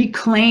 To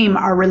reclaim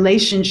our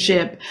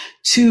relationship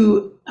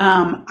to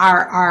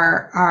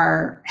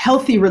our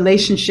healthy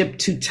relationship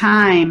to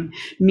time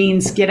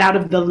means get out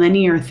of the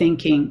linear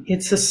thinking.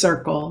 It's a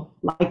circle,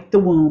 like the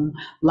womb,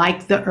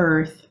 like the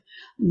earth,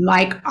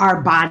 like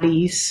our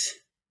bodies,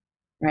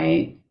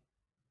 right?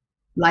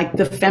 Like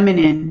the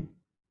feminine.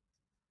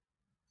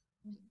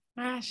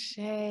 Ashe,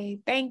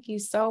 thank you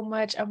so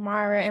much,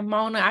 Amara and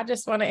Mona. I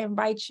just want to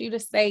invite you to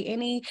say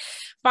any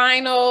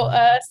final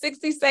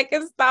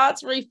 60-second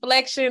thoughts,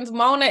 reflections.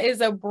 Mona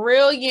is a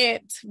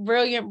brilliant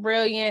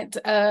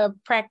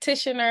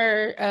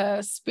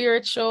practitioner,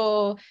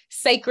 spiritual,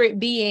 sacred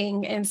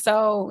being. And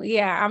so,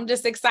 yeah, I'm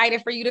just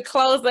excited for you to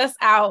close us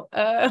out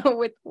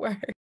with words.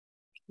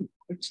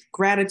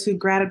 Gratitude,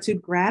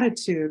 gratitude,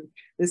 gratitude.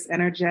 This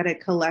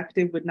energetic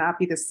collective would not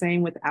be the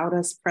same without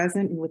us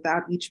present and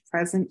without each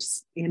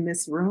presence in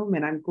this room.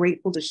 And I'm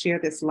grateful to share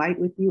this light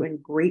with you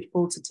and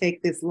grateful to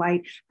take this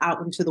light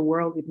out into the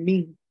world with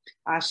me.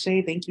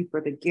 Ashe, thank you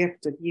for the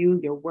gift of you,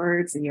 your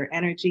words and your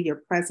energy,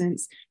 your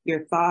presence,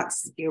 your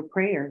thoughts, your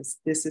prayers.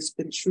 This has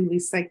been truly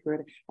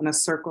sacred and a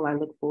circle I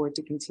look forward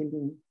to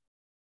continuing.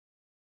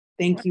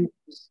 Thank you.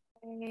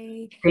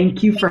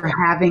 Thank you for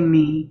having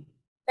me.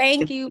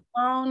 Thank you,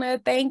 Mona.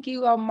 Thank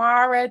you,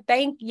 Amara.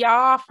 Thank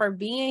y'all for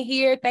being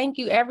here. Thank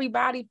you,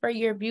 everybody, for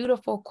your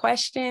beautiful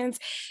questions.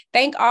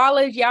 Thank all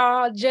of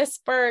y'all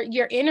just for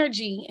your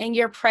energy and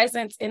your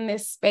presence in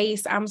this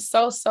space. I'm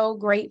so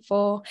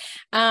grateful.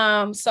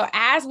 So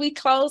as we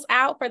close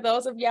out, for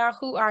those of y'all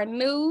who are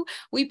new,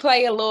 we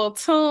play a little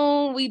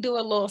tune. We do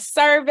a little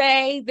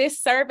survey. This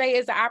survey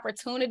is an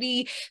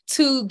opportunity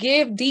to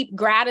give deep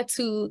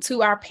gratitude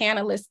to our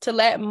panelists, to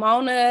let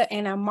Mona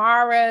and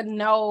Amara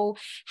know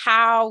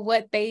how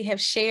what they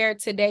have shared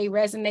today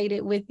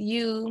resonated with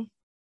you.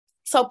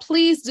 So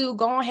please do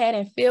go ahead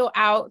and fill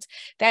out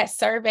that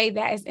survey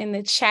that is in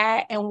the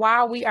chat. And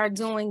while we are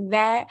doing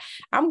that,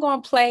 I'm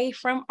going to play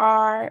from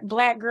our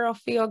Black Girl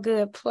Feel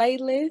Good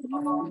playlist.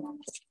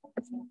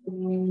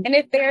 And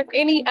if there's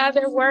any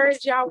other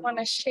words y'all want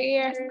to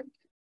share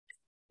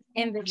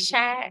in the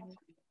chat,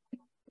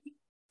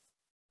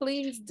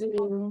 please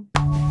do.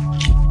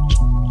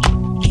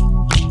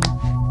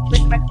 We're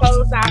going to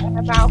close out in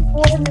about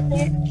 4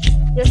 minutes.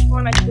 Just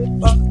want to do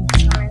both.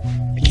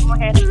 Go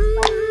ahead.